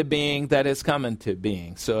came into being that has come into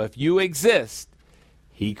being. So if you exist,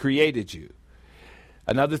 he created you.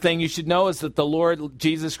 Another thing you should know is that the Lord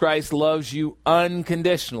Jesus Christ loves you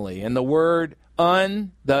unconditionally. And the word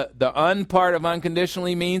the un part of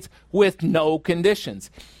unconditionally means with no conditions.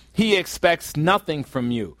 He expects nothing from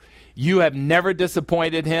you. You have never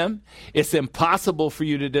disappointed him. It's impossible for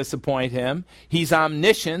you to disappoint him. He's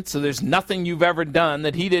omniscient, so there's nothing you've ever done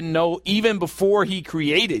that he didn't know even before he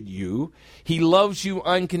created you. He loves you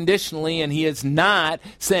unconditionally, and he is not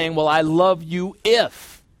saying, well, I love you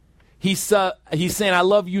if. He's saying, I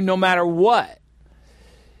love you no matter what.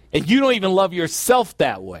 And you don't even love yourself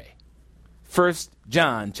that way. 1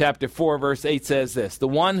 John chapter 4, verse 8 says this: the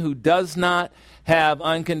one who does not have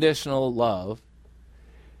unconditional love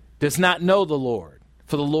does not know the Lord,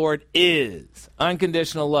 for the Lord is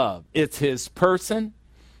unconditional love. It's his person,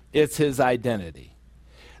 it's his identity.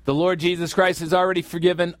 The Lord Jesus Christ has already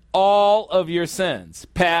forgiven all of your sins,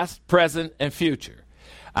 past, present, and future.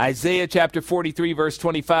 Isaiah chapter 43, verse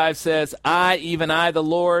 25 says, I, even I, the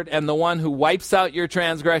Lord, am the one who wipes out your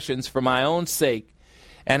transgressions for my own sake,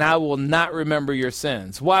 and I will not remember your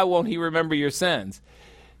sins. Why won't he remember your sins?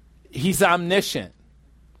 He's omniscient.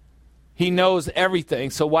 He knows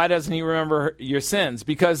everything, so why doesn't he remember your sins?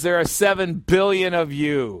 Because there are 7 billion of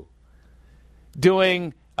you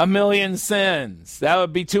doing 1 million sins. That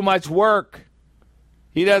would be too much work.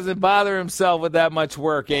 He doesn't bother himself with that much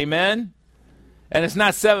work. Amen? And it's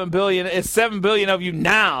not 7 billion. It's 7 billion of you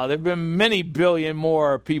now. There have been many billion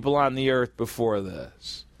more people on the earth before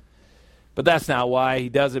this. But that's not why. He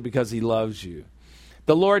does it because he loves you.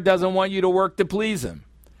 The Lord doesn't want you to work to please him.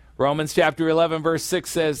 Romans chapter 11, verse 6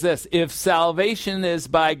 says this: if salvation is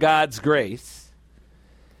by God's grace,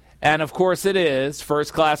 and of course it is,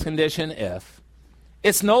 first class condition if,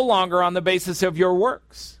 it's no longer on the basis of your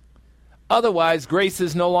works. Otherwise, grace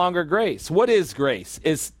is no longer grace. What is grace?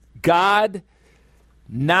 It's God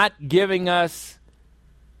not giving us,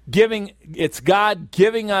 it's God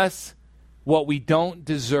giving us what we don't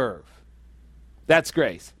deserve. That's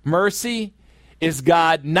grace. Mercy is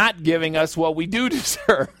God not giving us what we do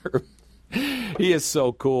deserve. He is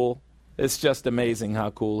so cool. It's just amazing how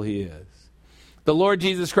cool he is. The Lord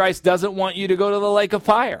Jesus Christ doesn't want you to go to the lake of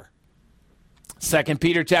fire. 2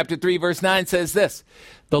 Peter chapter 3, verse 9 says this: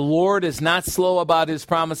 the Lord is not slow about his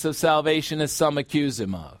promise of salvation, as some accuse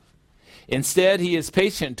him of. Instead, he is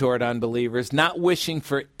patient toward unbelievers, not wishing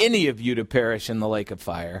for any of you to perish in the lake of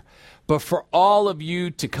fire, but for all of you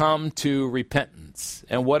to come to repentance.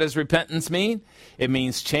 And what does repentance mean? It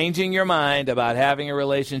means changing your mind about having a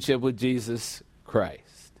relationship with Jesus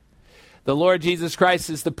Christ. The Lord Jesus Christ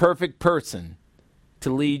is the perfect person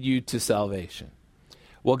to lead you to salvation.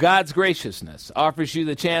 Well, God's graciousness offers you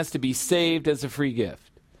the chance to be saved as a free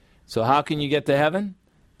gift. So how can you get to heaven?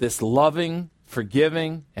 This loving,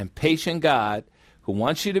 forgiving, and patient God who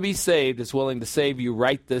wants you to be saved is willing to save you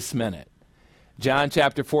right this minute. John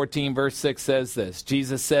chapter 14, verse 6 says this: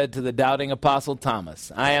 Jesus said to the doubting apostle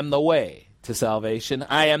Thomas, I am the way to salvation.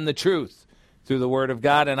 I am the truth through the word of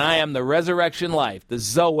God, and I am the resurrection life, the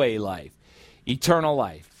Zoe life, eternal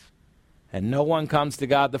life. And no one comes to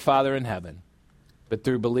God the Father in heaven but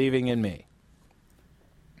through believing in me.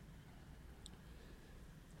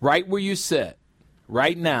 Right where you sit,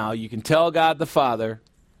 right now, you can tell God the Father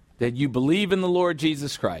that you believe in the Lord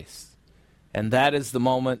Jesus Christ, and that is the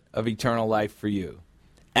moment of eternal life for you.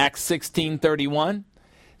 Acts 16:31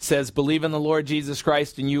 says, believe in the Lord Jesus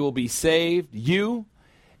Christ and you will be saved, you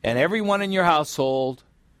and everyone in your household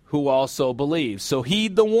who also believes. So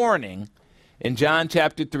heed the warning in John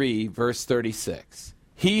chapter 3, verse 36.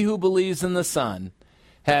 He who believes in the Son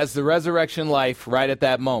has the resurrection life right at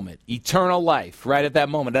that moment. Eternal life right at that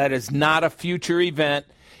moment. That is not a future event.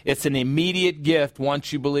 It's an immediate gift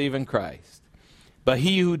once you believe in Christ. But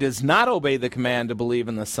he who does not obey the command to believe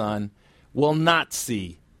in the Son will not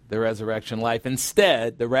see the resurrection life.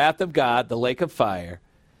 Instead, the wrath of God, the lake of fire,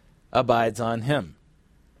 abides on him.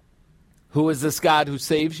 Who is this God who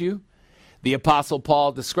saves you? The Apostle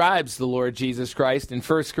Paul describes the Lord Jesus Christ in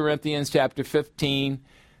 1 Corinthians chapter 15,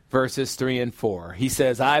 verses 3 and 4. He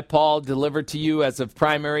says, I, Paul, delivered to you as of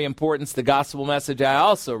primary importance the gospel message I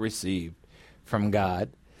also received from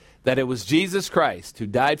God, that it was Jesus Christ who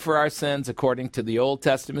died for our sins according to the Old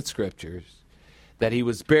Testament scriptures, that he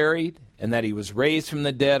was buried, and that he was raised from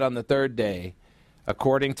the dead on the third day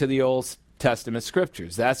according to the Old Testament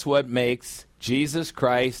scriptures. That's what makes Jesus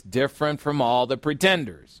Christ different from all the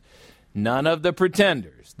pretenders. None of the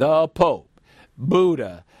pretenders, the Pope,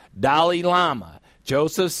 Buddha, Dalai Lama,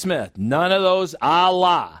 Joseph Smith, none of those,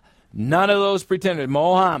 Allah, none of those pretenders,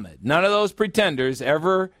 Mohammed, none of those pretenders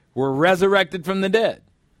ever were resurrected from the dead.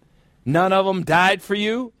 None of them died for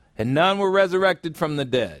you, and none were resurrected from the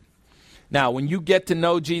dead. Now, when you get to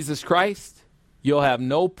know Jesus Christ, you'll have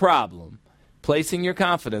no problem placing your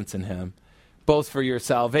confidence in him, both for your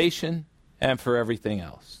salvation and for everything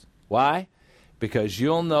else. Why? Because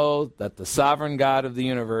you'll know that the sovereign God of the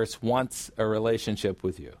universe wants a relationship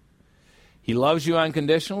with you. He loves you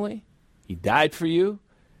unconditionally. He died for you.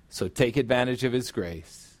 So take advantage of his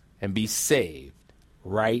grace and be saved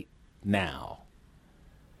right now.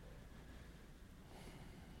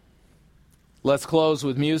 Let's close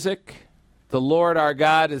with music. The Lord our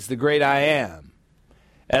God is the great I am.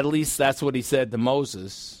 At least that's what he said to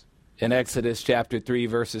Moses in Exodus chapter 3,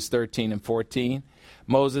 verses 13 and 14.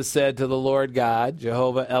 Moses said to the Lord God,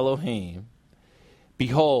 Jehovah Elohim,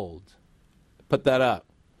 behold, put that up.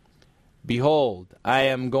 Behold, I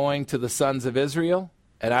am going to the sons of Israel,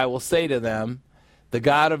 and I will say to them, the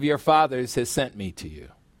God of your fathers has sent me to you.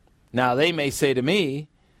 Now they may say to me,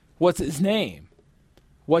 what's his name?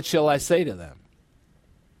 What shall I say to them?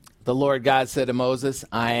 The Lord God said to Moses,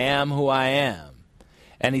 I am who I am.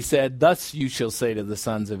 And he said, thus you shall say to the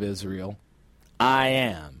sons of Israel, I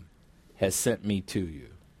am has sent me to you.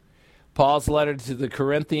 Paul's letter to the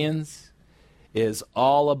Corinthians is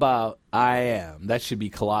all about I am. That should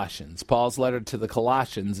be Colossians. Paul's letter to the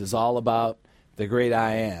Colossians is all about the great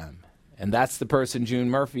I am. And that's the person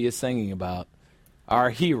June Murphy is singing about,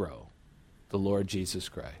 our hero, the Lord Jesus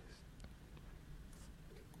Christ.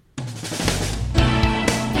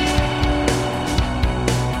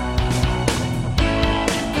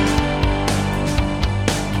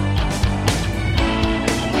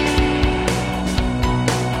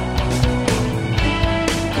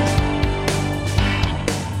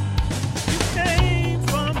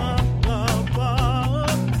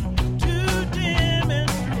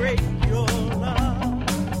 Your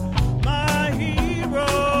love, my hero.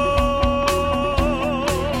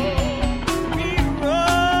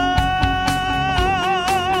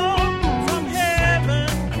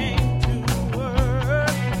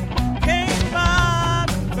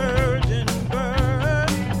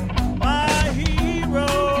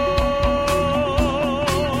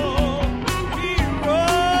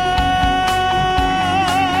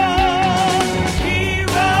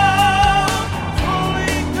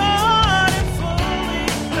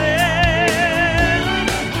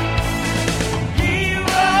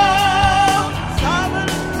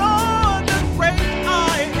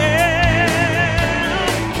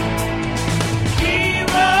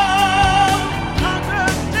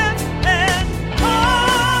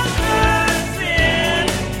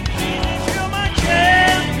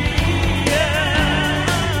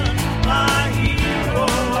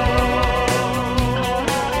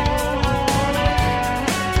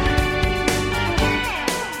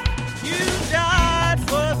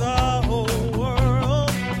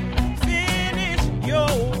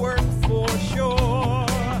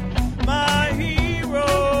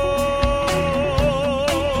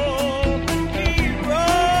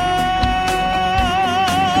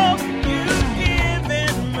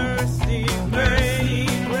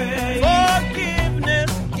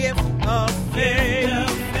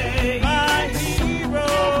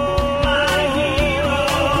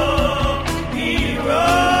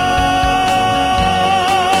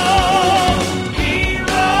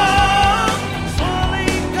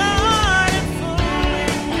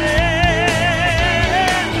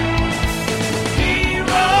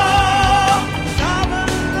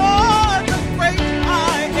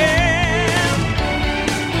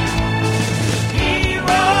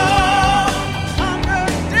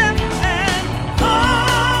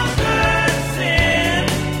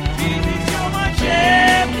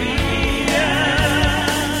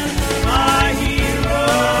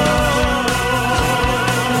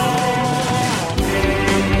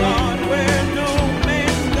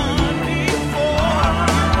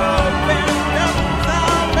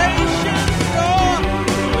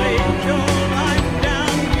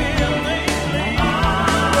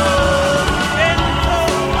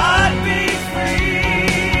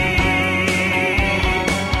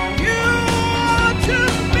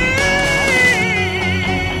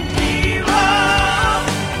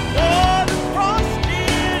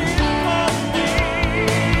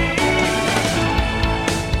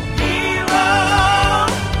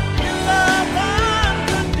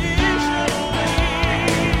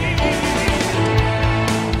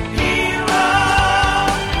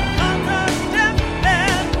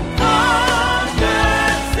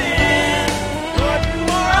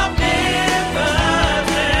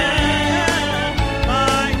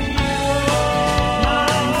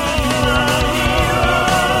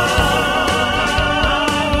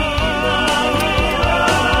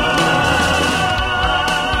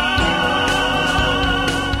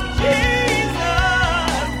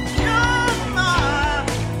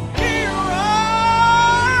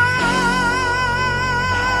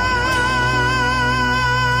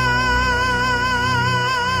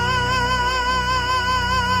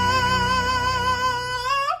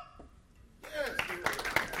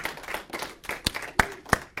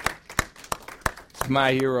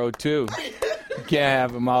 my hero, too. You can't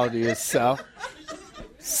have him all to yourself.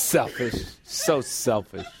 Selfish. So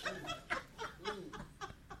selfish.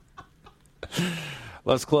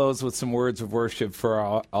 Let's close with some words of worship for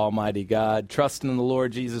our Almighty God. Trust in the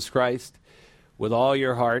Lord Jesus Christ with all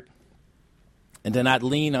your heart, and do not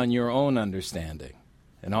lean on your own understanding.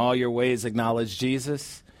 In all your ways acknowledge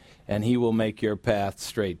Jesus, and he will make your path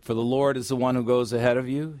straight. For the Lord is the one who goes ahead of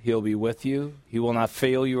you. He'll be with you. He will not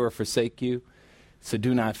fail you or forsake you. So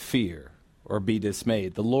do not fear or be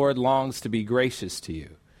dismayed. The Lord longs to be gracious to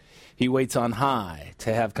you. He waits on high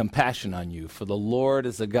to have compassion on you. For the Lord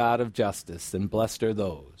is a God of justice, and blessed are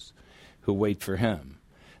those who wait for him.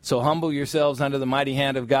 So humble yourselves under the mighty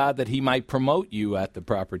hand of God, that he might promote you at the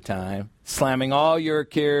proper time, slamming all your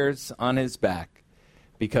cares on his back,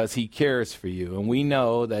 because he cares for you. And we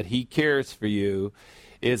know that he cares for you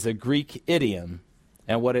is a Greek idiom,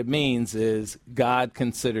 and what it means is God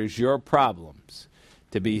considers your problems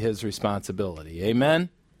to be his responsibility. Amen?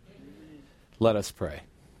 Let us pray.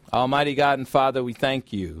 Almighty God and Father, we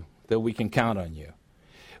thank you that we can count on you.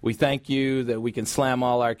 We thank you that we can slam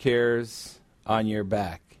all our cares on your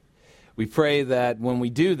back. We pray that when we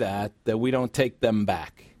do that, that we don't take them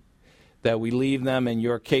back, that we leave them in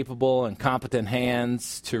your capable and competent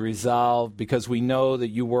hands to resolve, because we know that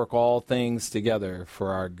you work all things together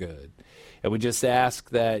for our good. And we just ask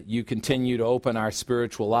that you continue to open our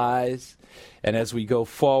spiritual eyes, and as we go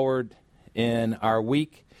forward in our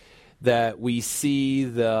week, that we see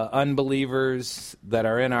the unbelievers that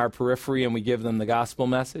are in our periphery and we give them the gospel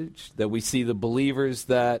message, that we see the believers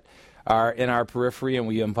that are in our periphery and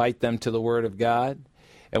we invite them to the Word of God.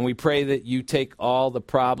 And we pray that you take all the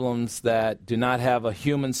problems that do not have a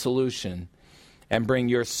human solution and bring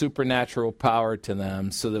your supernatural power to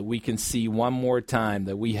them, so that we can see one more time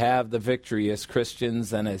that we have the victory as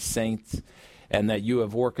Christians and as saints, and that you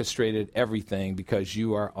have orchestrated everything because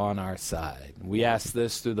you are on our side. We ask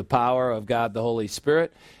this through the power of God the Holy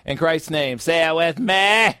Spirit. In Christ's name, say it with me.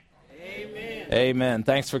 Amen. Amen.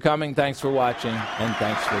 Thanks for coming, thanks for watching, and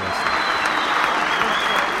thanks for listening.